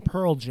Nirvana and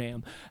Pearl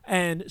Jam.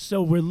 And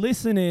so we're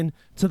listening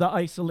to the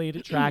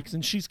isolated tracks,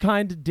 and she's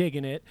kind of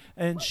digging it,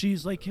 and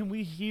she's like, can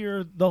we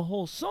hear the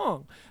whole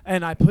song?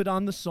 And I put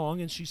on the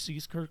song, and she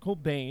sees Kurt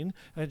Cobain,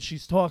 and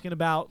she's talking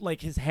about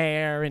like his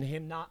hair and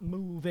him not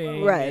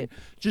moving, Right. and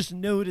just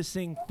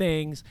noticing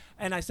things.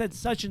 And I said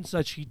such and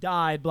such, he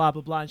died, blah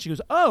blah blah, and she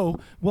goes, oh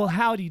well,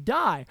 how'd he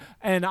die?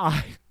 And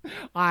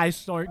I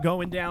start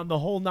going down the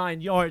whole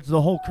 9 yards,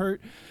 the whole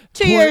Kurt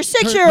your Kurt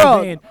 6-year-old.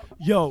 Cobain.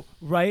 Yo,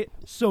 right?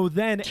 So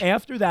then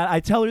after that, I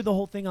tell her the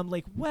whole thing. I'm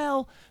like,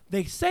 well,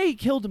 they say he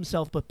killed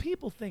himself, but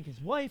people think his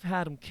wife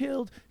had him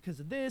killed because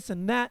of this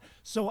and that.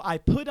 So I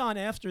put on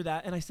after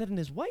that, and I said, and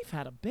his wife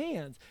had a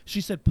band. She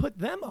said, put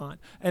them on.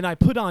 And I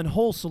put on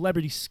whole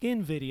Celebrity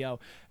Skin video.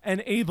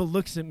 And Ava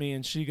looks at me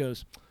and she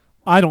goes,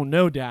 I don't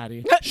know,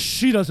 Daddy.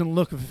 She doesn't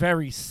look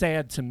very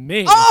sad to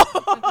me.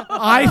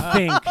 I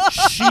think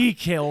she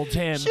killed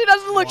him. She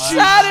doesn't look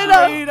sad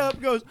enough. Straight up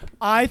goes,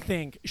 I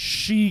think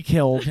she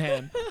killed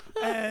him.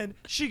 And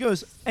she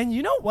goes, and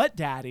you know what,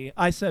 Daddy?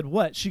 I said,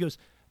 what? She goes,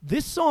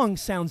 this song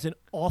sounds an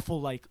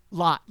awful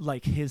lot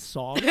like his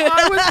song.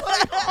 I was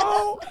like,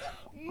 oh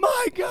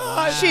my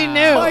God. She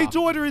knew. My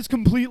daughter is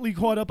completely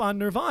caught up on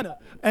Nirvana.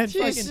 And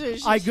She's- fucking,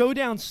 she's- I go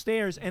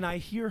downstairs and I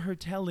hear her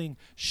telling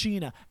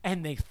Sheena,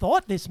 and they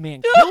thought this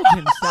man killed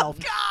himself,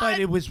 but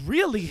it was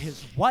really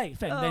his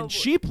wife. And then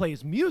she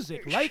plays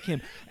music like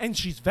him, and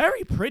she's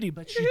very pretty,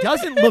 but she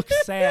doesn't look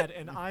sad.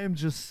 And I am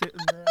just sitting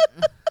there.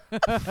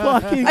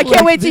 Fucking, I can't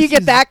like, wait till you this get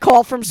is- that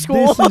call from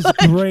school. This is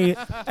great.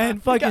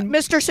 And fucking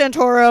Mr.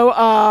 Santoro,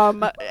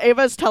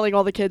 Ava's telling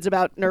all the kids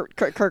about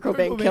Kurt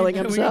Cobain killing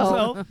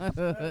himself.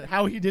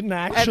 How he didn't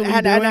actually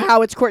And do it.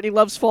 how it's Courtney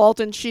Love's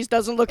fault and she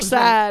doesn't look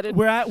sad. And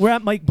We're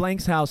at Mike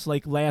Blank's house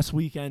like last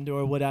weekend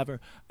or whatever,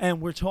 and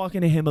we're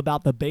talking to him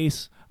about the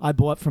bass I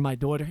bought for my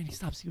daughter, and he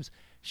stops. He goes,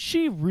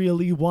 she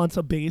really wants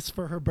a bass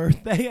for her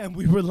birthday, and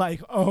we were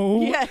like,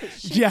 oh yes,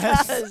 she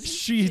yes, does.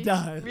 she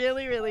does.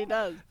 Really, really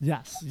does.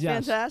 Yes,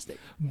 yes. Fantastic.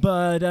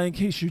 But in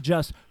case you're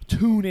just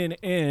tuning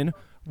in,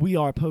 we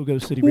are Pogo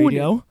City Tuning.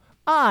 Radio.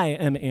 I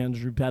am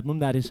Andrew Bedlam.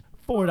 That is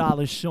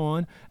 $4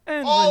 Sean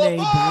and All Renee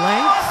aboard!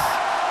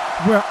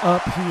 Blanks. We're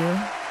up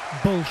here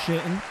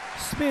bullshitting,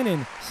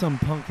 spinning some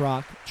punk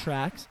rock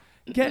tracks,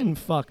 getting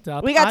fucked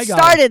up. We got I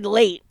started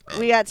late.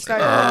 We got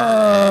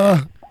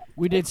started.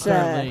 We did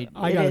start late.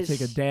 I It gotta is-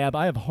 take a dab.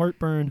 I have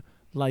heartburn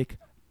like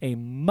a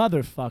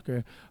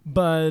motherfucker.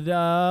 But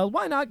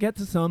why not get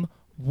to some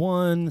Oh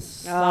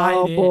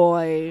one-sided?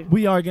 boy.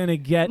 We are gonna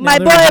get My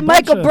now, there was boy a bunch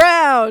Michael of-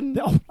 Brown.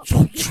 Oh,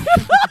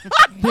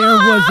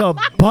 there was a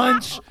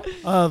bunch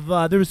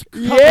of there was a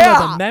couple of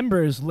Yeah. the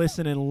members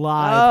listening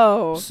live.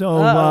 Oh. So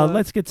Uh-oh.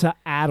 let's get to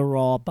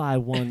Adderall by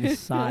one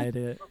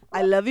sided.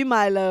 I love you,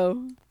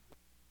 Milo.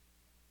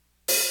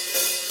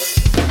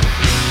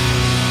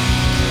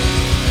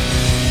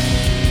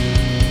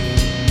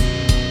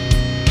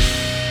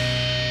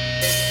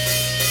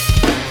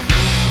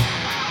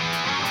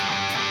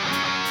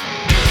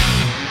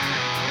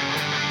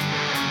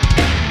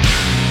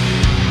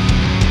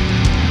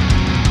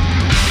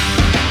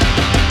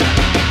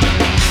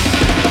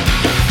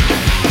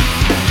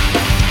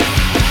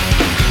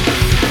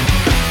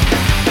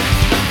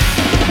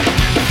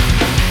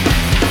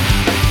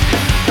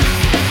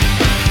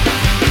 Thank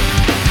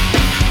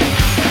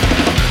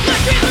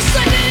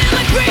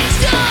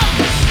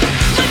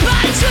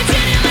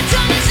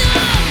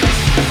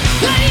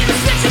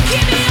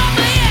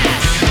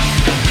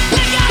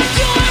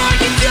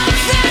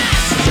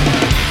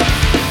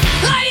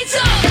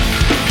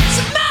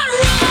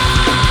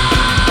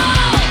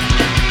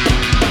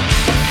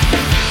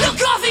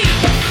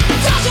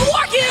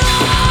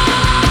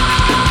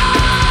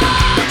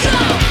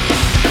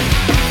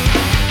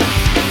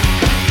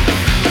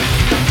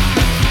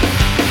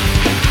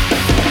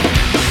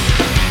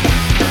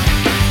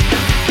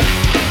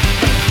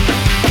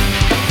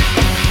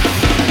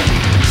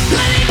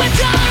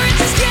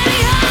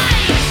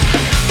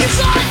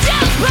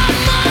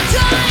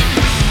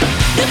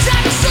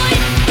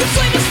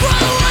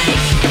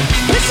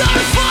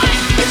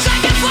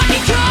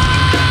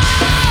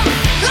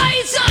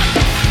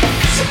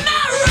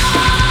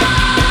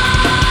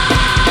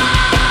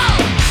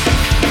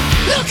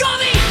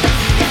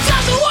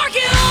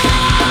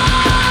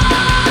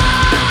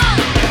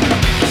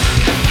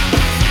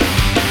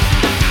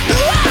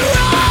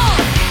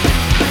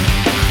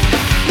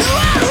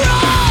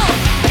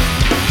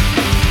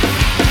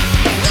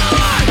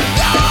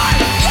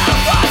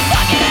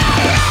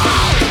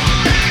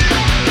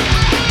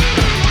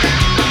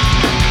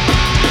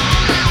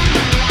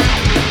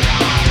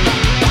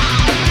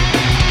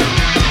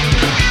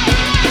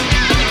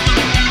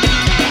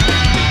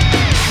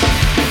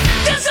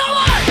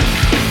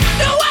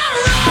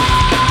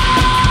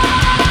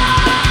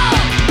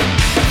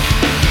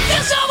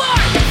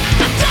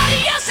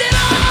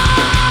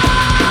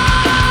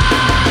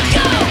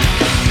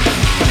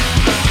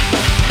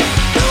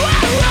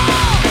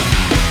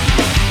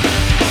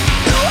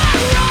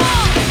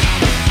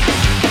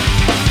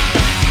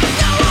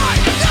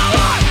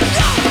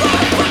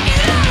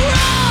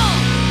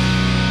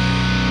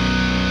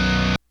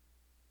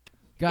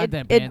God,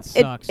 that band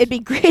sucks. It'd be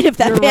great if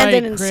that You're band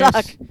right, didn't Chris.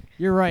 suck.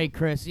 You're right,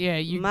 Chris. Yeah,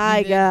 My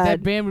you, that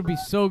God. band would be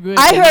so good.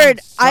 I if they heard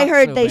didn't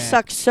suck so they bad.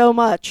 suck so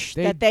much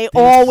They- that they they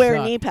all wear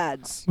suck. knee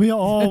pads We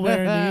all wear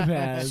knee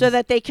pads. so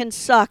that they can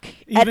suck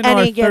Even at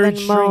our any given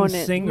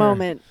third-string singer.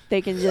 moment. They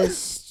can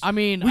just. I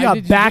mean, we I got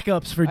did you-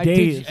 backups for I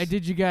days. did, I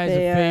did you guys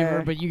They a favor,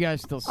 are- but you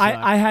guys still suck.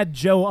 I had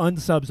Joe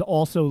Unsubs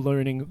also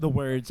learning the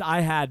words. I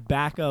had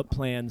backup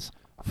plans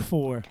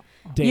for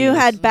days. You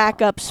had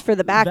backups for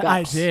the backups.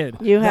 I did.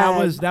 You that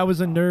had. was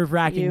a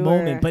nerve-wracking you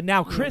moment. were- But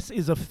now Chris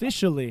is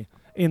officially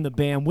in the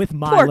band with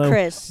Milo. Poor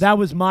Chris. That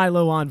was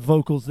Milo on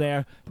vocals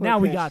there. Poor now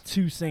we Chris. got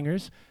two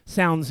singers.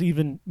 Sounds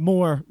even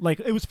more like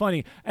it was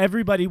funny.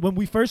 Everybody, when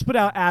we first put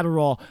out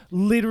Adderall,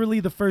 literally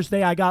the first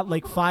day I got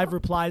like 5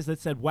 replies that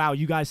said, "Wow,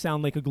 you guys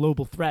sound like a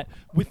global threat,"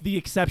 with the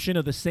exception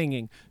of the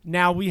singing.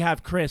 Now we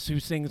have Chris who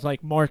sings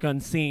like Mark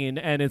Unseen,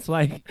 and it's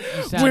like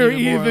You sound we're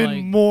even more even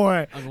like more.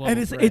 a global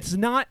And threat. it's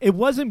not. It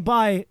wasn't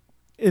by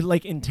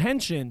like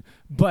intention,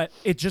 but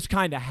it just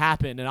kind of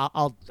happened, and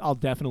I'll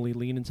definitely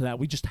lean into that.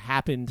 We just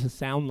happened to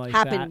sound like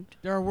happened.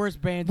 There are worse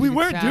bands. that. We you could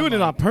weren't sound doing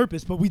it on like.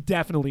 purpose, but we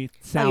definitely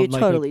sound you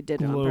like totally a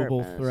did it on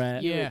global purpose.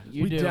 threat. Yeah,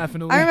 you we do.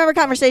 definitely. I remember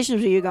conversations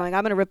with you going,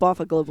 "I'm gonna rip off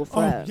a global Oh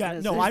threat." yeah,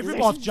 no, I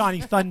rip off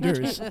Johnny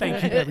Thunders.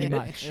 Thank you very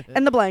much.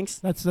 and the blanks.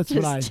 That's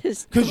what I.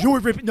 Just- Because you're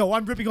ripping. No,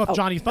 I'm ripping off Oh,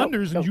 Johnny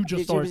Thunders, and you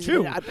just are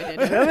too. Don't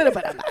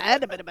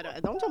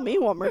tell me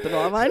who I'm ripping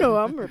off. I know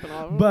I'm ripping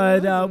off.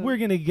 But we're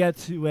gonna get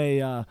to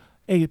a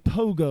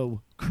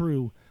Pogo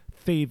Crew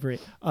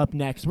favorite up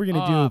next. We're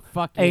gonna Oh, do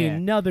fuck yeah.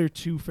 another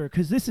twofer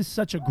because this is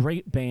such a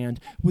great band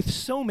with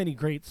so many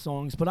great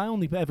songs. But I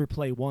only ever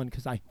play one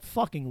because I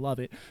fucking love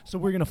it. So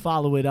we're gonna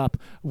follow it up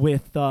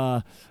with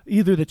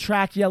either the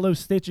track Yellow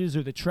Stitches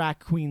or the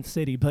track Queen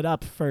City. But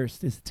up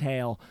first is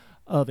Tale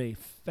of a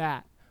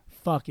Fat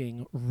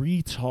Fucking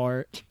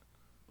Retard.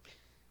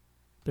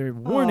 They're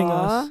warning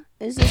us.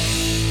 Is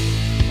it?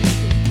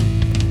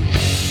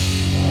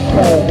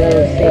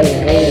 Pogo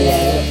City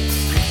Radio.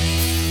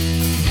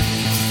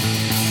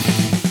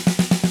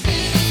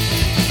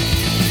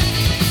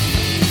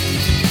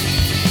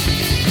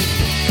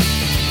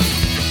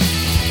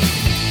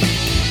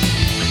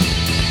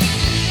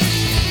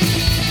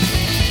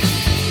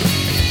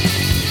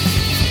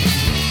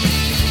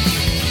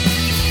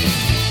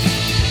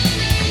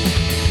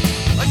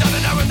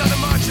 Another hour, another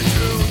march or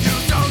two. You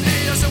don't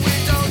need us and we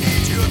don't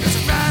need you. Got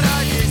some bad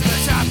ideas and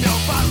let's have no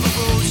bottle of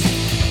booze.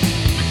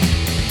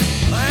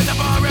 In the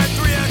bar at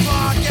 3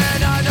 o'clock,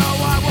 and I know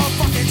I won't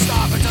fucking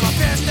stop until I'm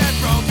pissed and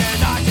broken.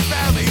 I can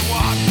barely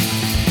walk.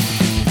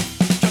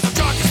 Cause I'm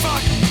drunk as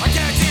fuck. I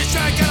can't see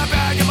straight. Got a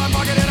bag in my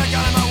pocket and a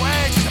gun in my way.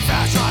 Just a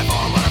fast drive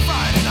home on a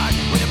Friday night.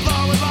 When you're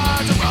blowing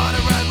lines and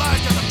running red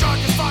lights. Cause I'm drunk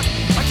as fuck.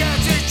 I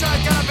can't see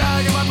straight. Got a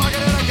bag in my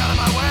pocket and a gun in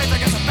my way. I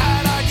got some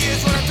bad ideas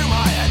running through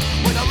my head.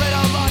 With a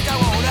little luck, I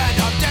won't end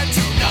up dead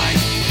tonight.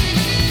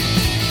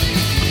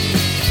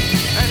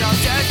 And I'm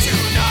dead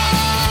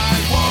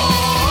tonight. Whoa.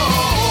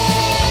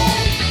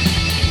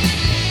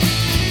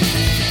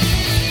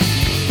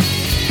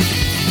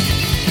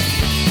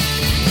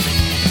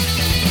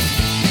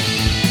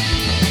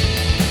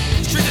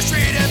 Street to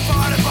street and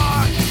bar to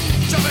bar,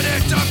 jumping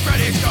into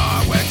Freddy's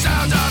car when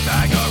sounds of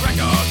anger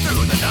echo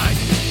through the night.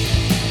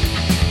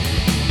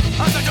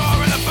 At the door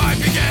and the fight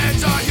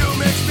begins, are you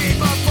mixed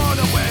people for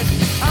the win?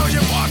 How would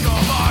you walk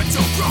along to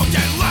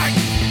broken leg?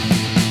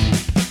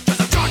 Cause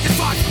I'm drunk as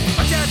fuck,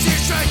 I can't see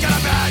straight, got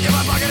a bag in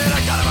my pocket and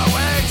I got in my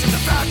wings. It's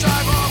a fat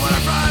drive home on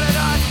a Friday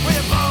night, when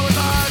you're blowing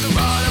lines and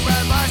running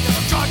red lights. Cause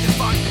I'm drunk as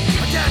fuck,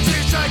 I can't see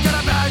straight, got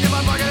a bag in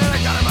my pocket and I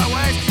got in my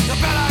wings. The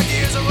bad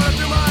ideas are running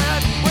through my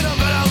head, with a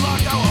little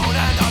luck I won't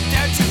end up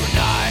dead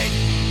tonight.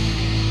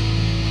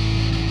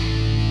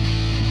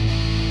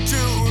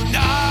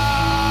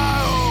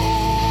 Tonight,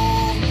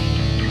 oh.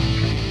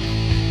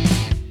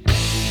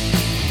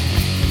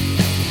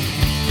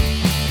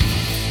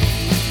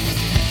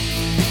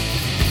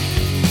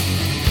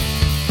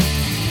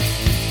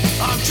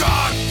 I'm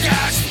drunk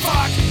as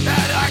fuck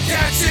and I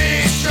can't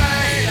see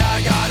straight.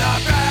 I got a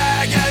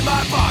bag in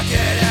my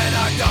pocket and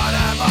a gun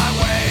at my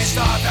waist.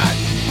 I've had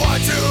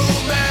one too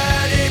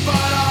many,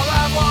 but I'll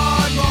have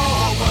one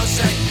more. We'll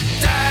sing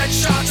 10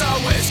 shots of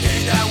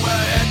whiskey, then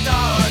we'll hit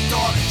the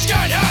door.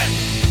 Skinhead!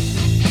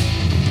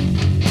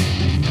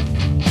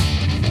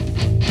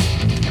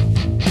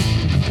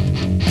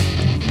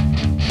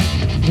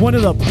 One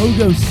of the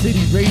Pogo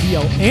City Radio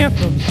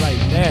anthems right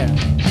there.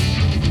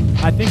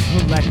 I think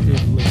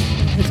collectively,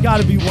 it's got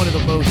to be one of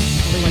the most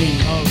played.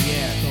 Oh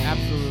yeah,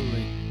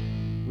 absolutely.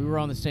 We were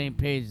on the same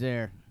page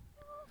there.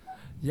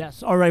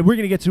 Yes. All right, we're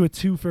gonna get to a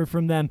twofer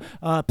from them.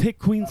 Pick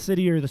Queen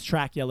City or this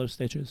track Yellow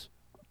Stitches.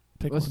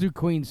 Pick Let's one. do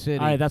Queen City.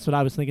 All right, that's what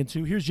I was thinking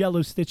too. Here's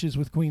Yellow Stitches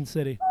with Queen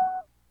City.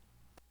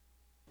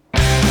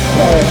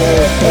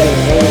 Pogo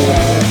City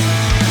Radio.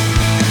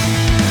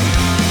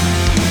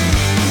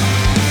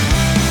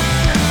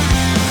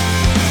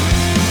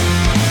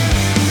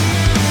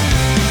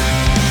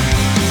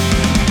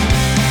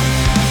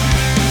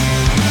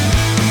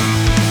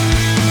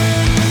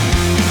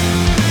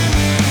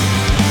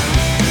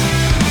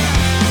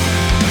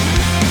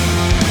 Tonight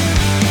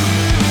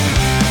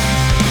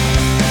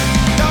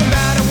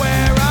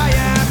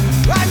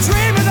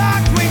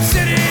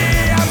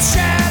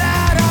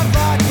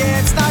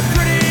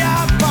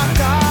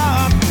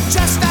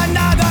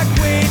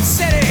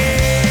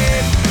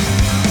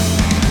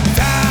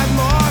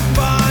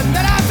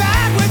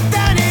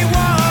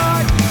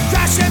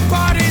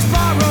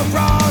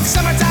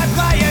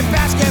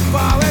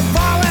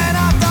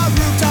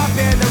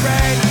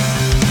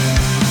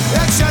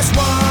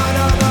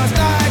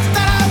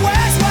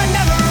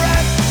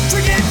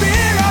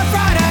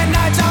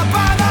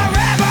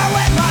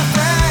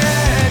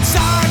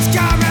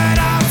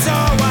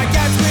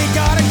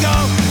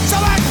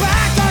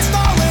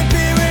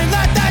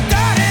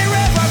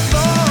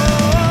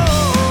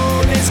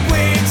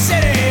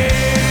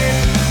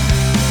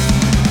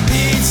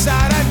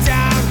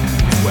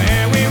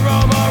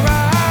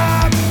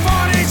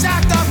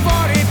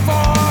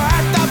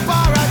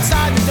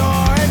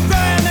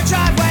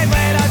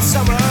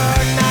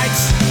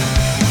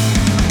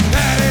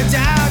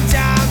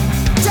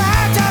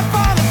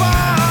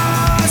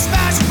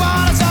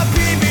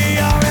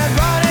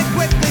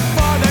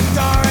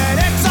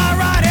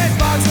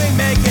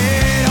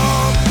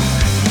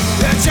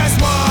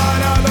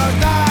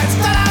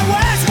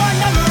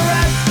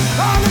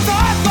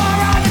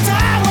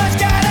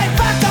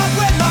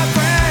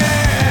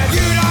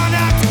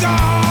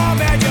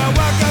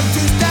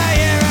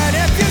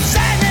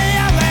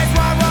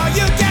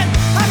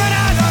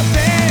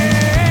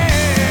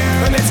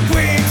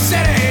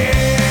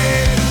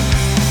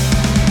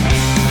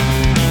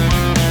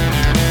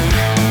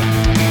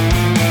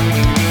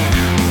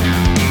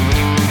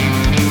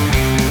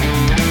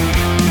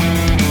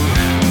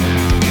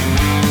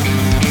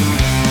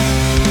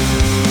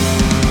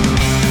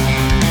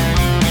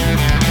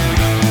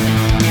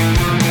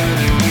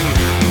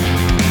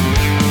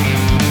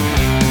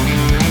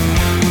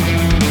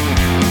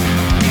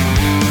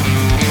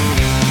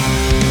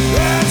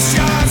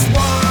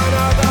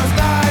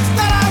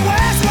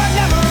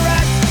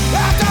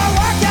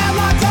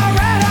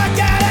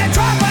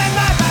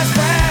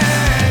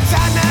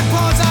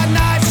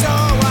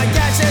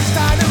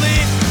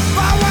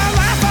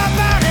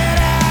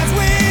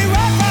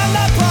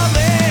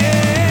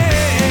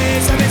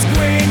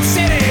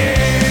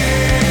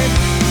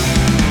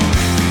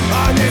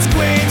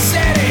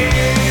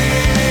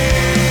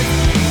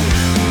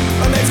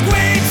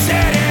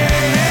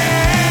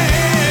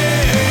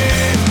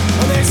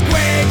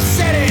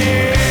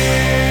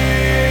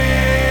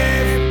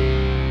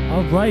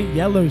right,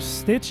 Yellow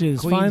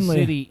Stitches Queen finally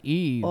City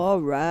Eve. All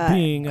right.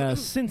 being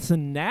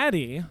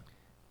Cincinnati.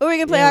 Oh, we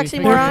can play Yeah, we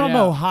figured They're it Oxymoron. from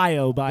out.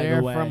 Ohio, by They're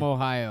the way. from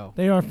Ohio.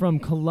 They are from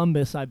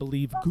Columbus, I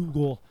believe.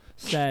 Google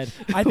said.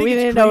 I think We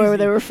it's didn't know where crazy.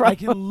 they were from. I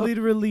can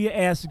literally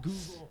ask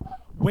Google,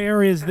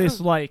 where is this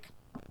like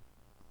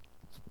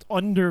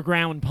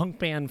underground punk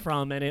band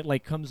from, and it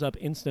like comes up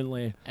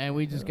instantly. And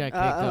we just got kicked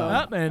Uh-oh.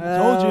 off. Up and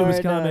told you it was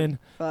Right, coming.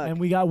 fuck. And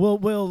we got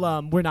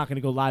we're not gonna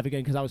go live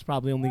again because I was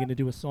probably only gonna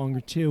do a song or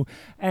two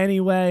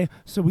anyway.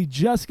 So we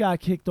just got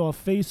kicked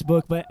off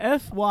Facebook. But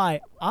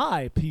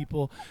FYI,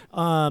 people,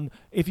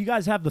 if you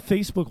guys have the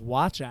Facebook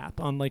Watch app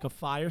on like a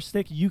Fire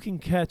Stick, you can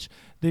catch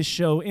this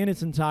show in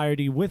its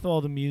entirety with all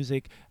the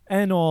music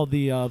and all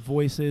the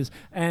voices.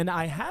 And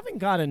I haven't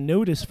got a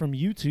notice from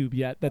YouTube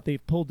yet that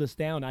they've pulled this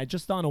down. I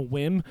just on a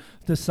whim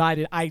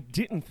decided I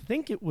didn't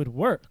think it would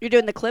work. You're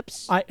doing the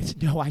clips? I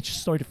just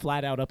started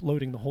flat out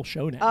uploading the whole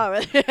show now. Oh,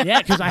 really?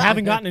 Yeah, because I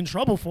haven't gotten in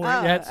trouble for it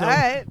Oh, yet. So all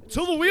right.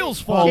 till the wheels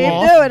fall Keep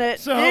off. doing it.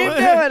 So, Keep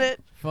doing it.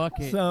 Fuck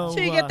it. So, So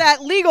you get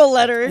that legal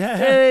letter. yeah.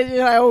 And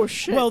you're like, oh,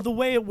 shit. Well, the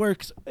way it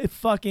works,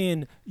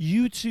 fucking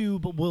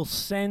YouTube will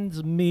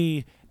send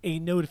me a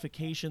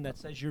notification that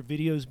says your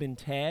video's been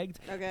tagged.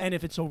 Okay. And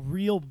if it's a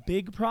real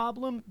big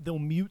problem, they'll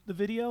mute the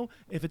video.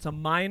 If it's a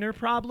minor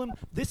problem,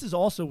 this is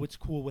also what's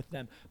cool with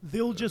them.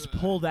 They'll just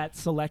pull that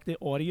selected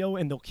audio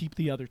and they'll keep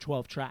the other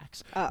 12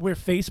 tracks. Oh. Where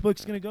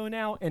Facebook's going to go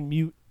now and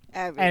mute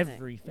Everything.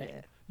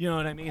 everything. You know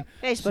what I mean?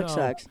 Facebook So,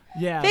 sucks.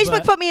 Yeah. Facebook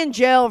but put me in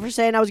jail for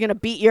saying I was going to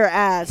beat your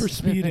ass. for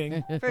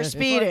speeding. For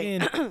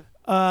speeding.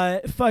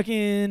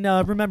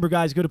 Remember,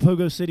 guys, go to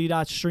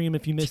pogocity.stream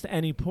if you missed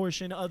any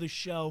portion of the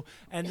show,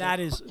 and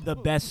that is the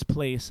best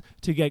place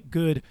to get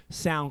good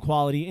sound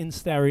quality in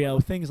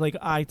stereo. Things like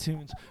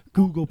iTunes,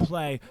 Google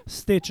Play,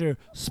 Stitcher,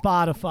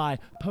 Spotify,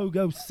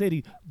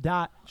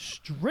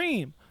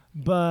 pogocity.stream.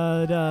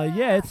 But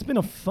yeah, it's been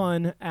a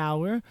fun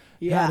hour.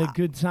 Yeah. Had a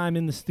good time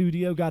in the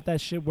studio. Got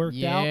that shit worked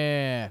out.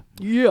 Yeah.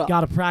 Yeah.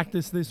 Got to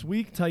practice this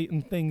week,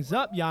 tighten things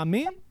up. Yeah, I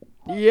mean.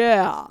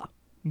 Yeah.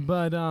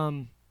 But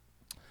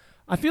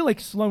I feel like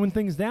slowing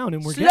things down,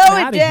 and we're Slow getting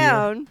it outta here.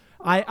 down.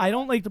 I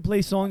don't like to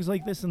play songs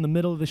like this in the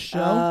middle of the show,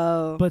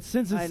 Oh, but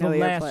since I it's know the what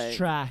you're last playing.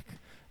 track,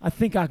 I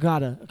think I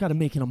gotta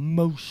make an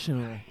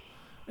emotional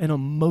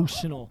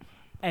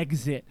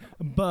exit.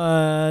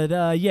 But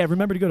yeah,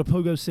 remember to go to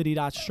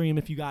pogocity.stream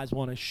if you guys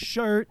want a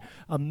shirt,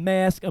 a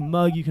mask, a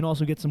mug. You can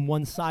also get some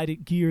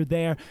one-sided gear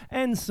there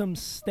and some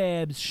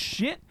stabs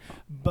shit.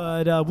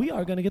 But we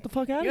are gonna get the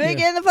fuck out You of ain't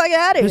here. getting the fuck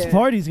out of This here.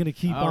 party's gonna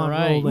keep All on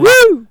right. rolling.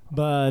 Woo!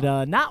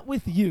 But not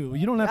with you.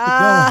 You don't have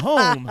to go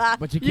home.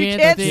 But you You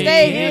can't, can't stay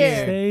stay You here.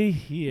 can stay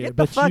here. Get the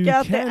but fuck you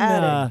out the can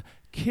attic.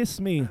 kiss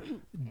me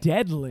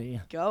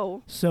deadly.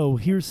 Go. So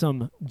here's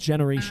some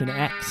Generation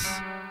X.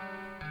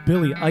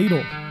 Billy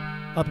Idol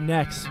up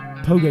next.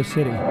 Pogo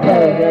City.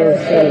 Pogo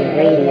City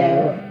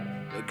Radio.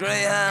 The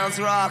Greyhound's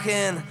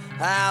rocking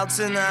out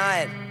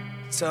tonight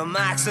to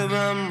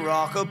maximum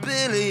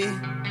rockabilly.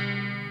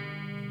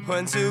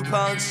 When two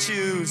punks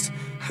choose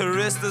to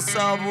risk the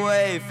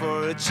subway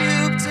for a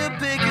tube to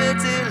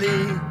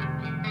Piccadilly,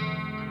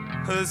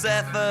 whose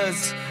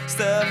efforts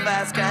stir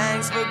fast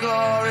gangs for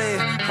glory.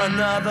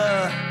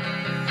 Another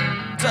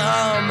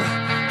dumb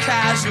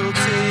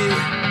casualty,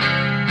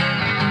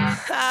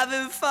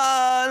 having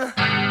fun.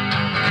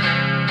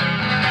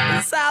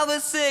 It's hour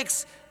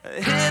 6, a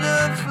hit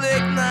of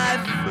flick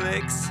night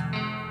flicks.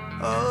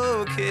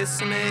 Oh, kiss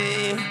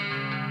me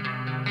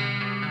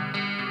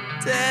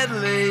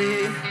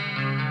deadly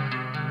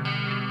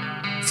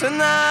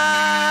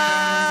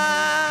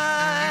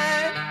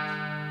tonight.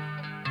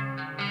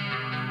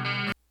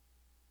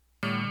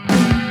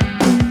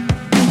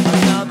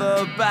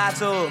 Another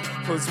battle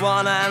was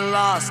won and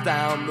lost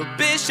down the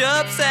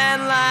Bishop's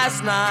End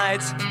last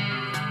night.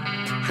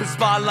 The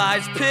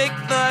spotlights pick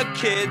the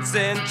kids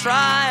in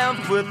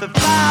triumph with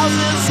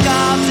 1,000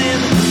 scarves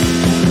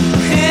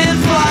in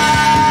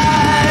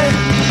flight.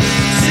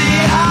 See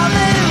how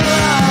they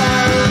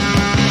run.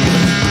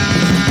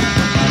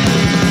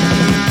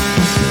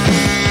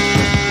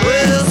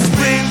 We'll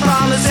spring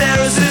from the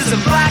terraces of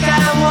black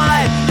and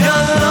white,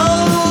 young and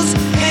old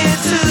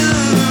into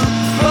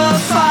a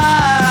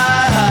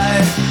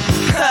fight,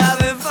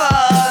 having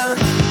fun.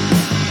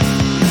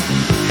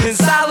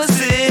 Since I was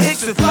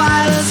 6 with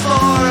violence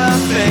for a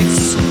fix.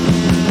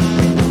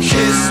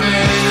 Kiss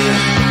me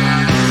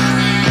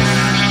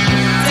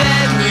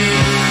deadly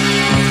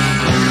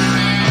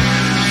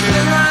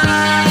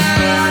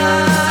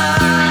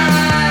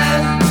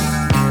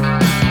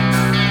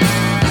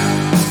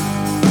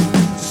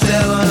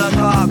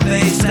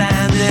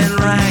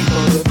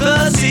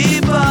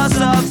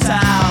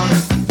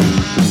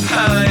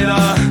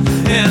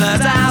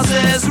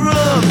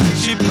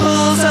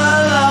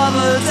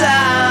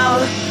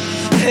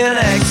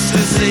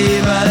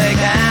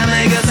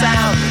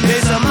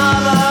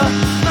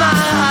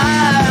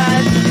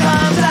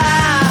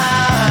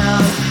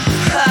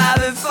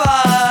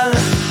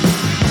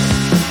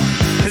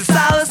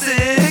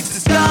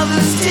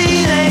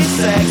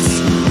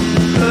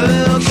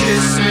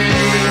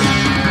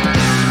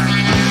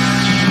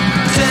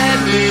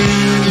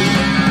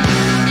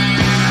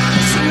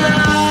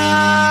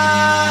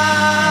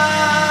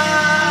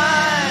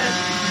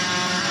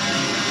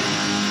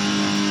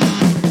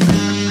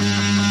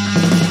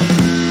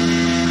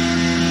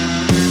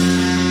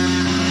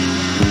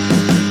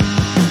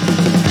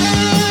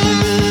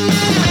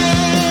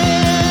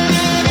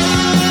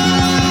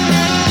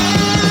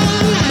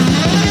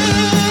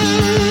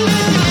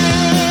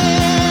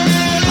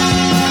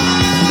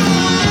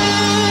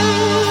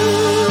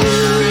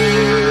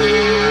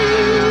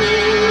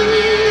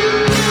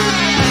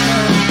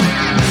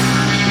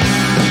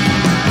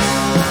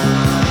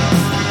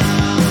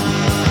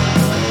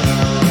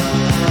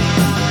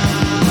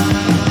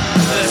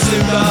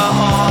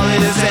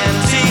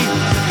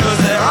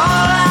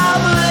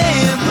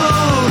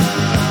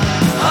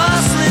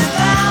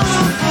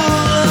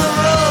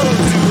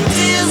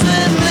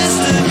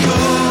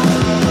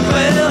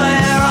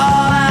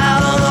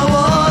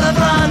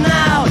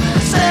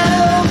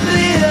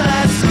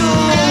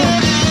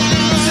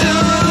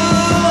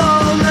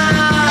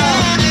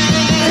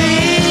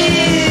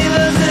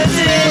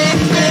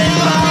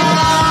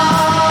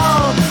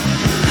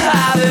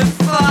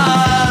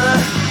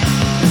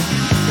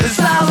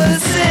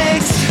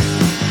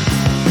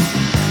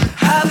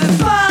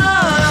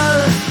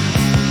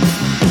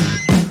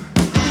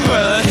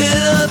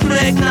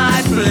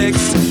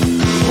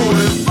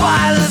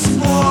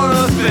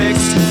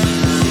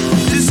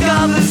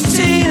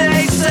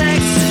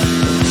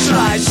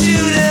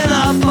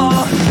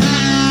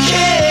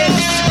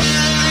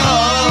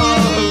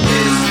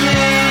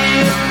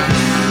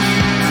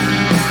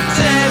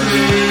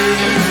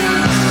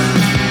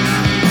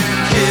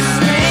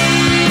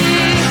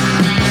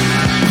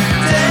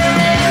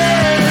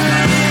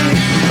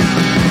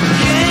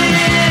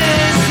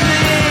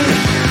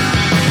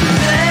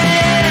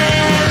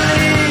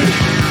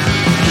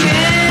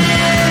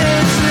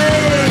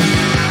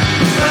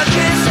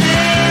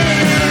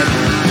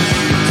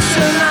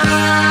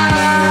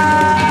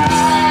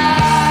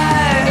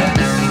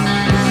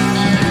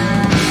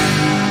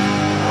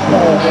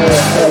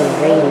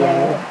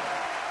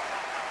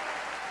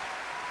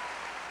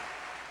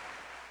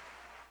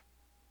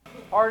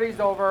Party's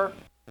over.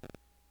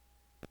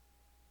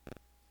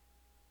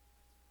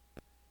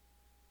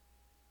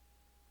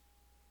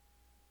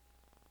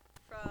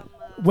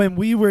 When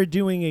we were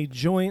doing a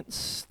joint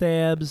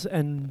stabs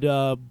and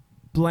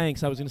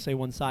blanks, I was going to say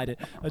one-sided,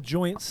 a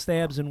joint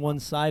stabs and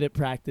one-sided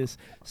practice.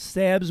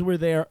 Stabs were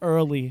there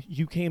early.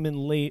 You came in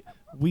late.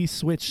 We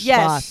switched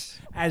spots.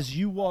 As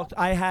you walked,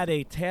 I had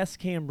a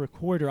Tascam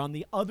recorder on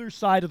the other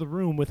side of the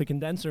room with a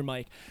condenser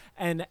mic.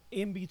 And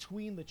in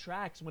between the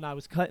tracks, when I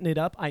was cutting it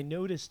up, I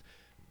noticed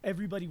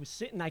everybody was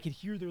sitting. I could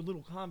hear their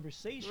little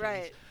conversations.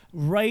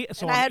 Right.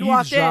 So And I I'm had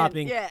walked in,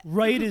 eavesdropping. yeah.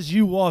 Right as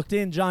you walked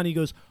in, Johnny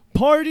goes,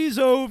 "Party's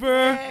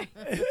over."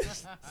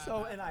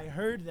 So, and I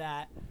heard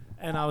that,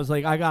 and I was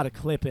like, I gotta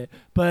clip it.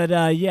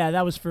 But yeah,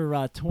 that was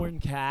for Torn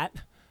Cat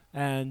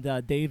and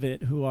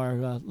David, who are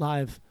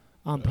live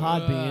on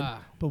Podbean.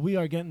 But we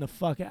are getting the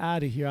fuck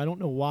out of here. I don't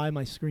know why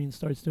my screen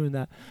starts doing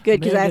that. Good, A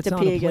man 'cause I have gets to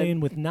on pee a plane again.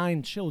 with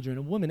 9 children.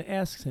 A woman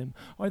asks him,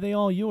 "Are they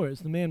all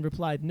yours?" The man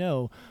replied,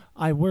 "No,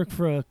 I work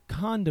for a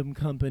condom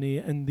company,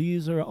 and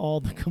these are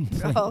all the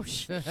complaints." Oh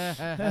shit.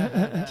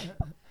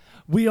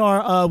 We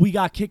are. We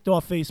got kicked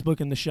off Facebook,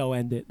 and the show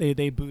ended.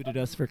 They booted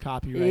us for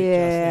copyright.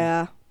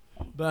 Yeah.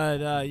 Justin.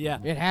 But yeah.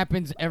 It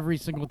happens every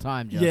single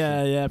time, Justin.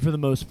 Yeah, for the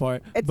most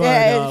part. It's,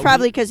 But, it's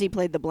probably because he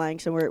played the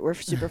blanks and we're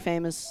super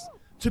famous.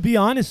 To be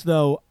honest,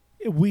 though,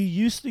 we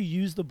used to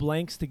use the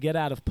blanks to get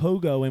out of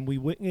Pogo, and we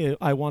wouldn't.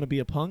 I Want to Be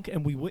a Punk,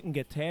 and we wouldn't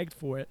get tagged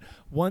for it.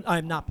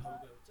 I'm not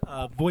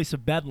Pogo. Voice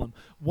of Bedlam.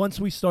 Once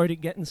we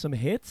started getting some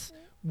hits,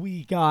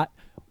 we got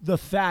the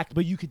fact,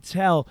 but you could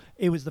tell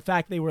it was the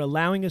fact they were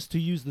allowing us to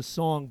use the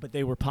song, but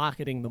they were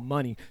pocketing the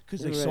money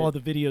because they saw the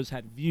videos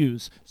had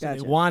views, so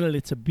Gotcha. they wanted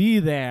it to be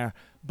there.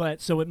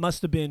 But so it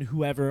must have been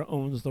whoever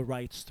owns the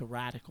rights to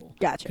Radical.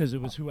 Gotcha. Because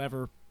it was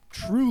whoever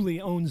truly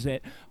owns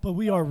it. But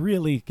we are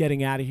really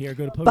getting out of here.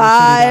 Go to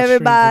Bye, PogoCity.stream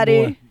for more.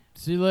 everybody.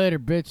 See you later,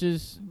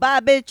 bitches. Bye,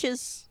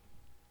 bitches.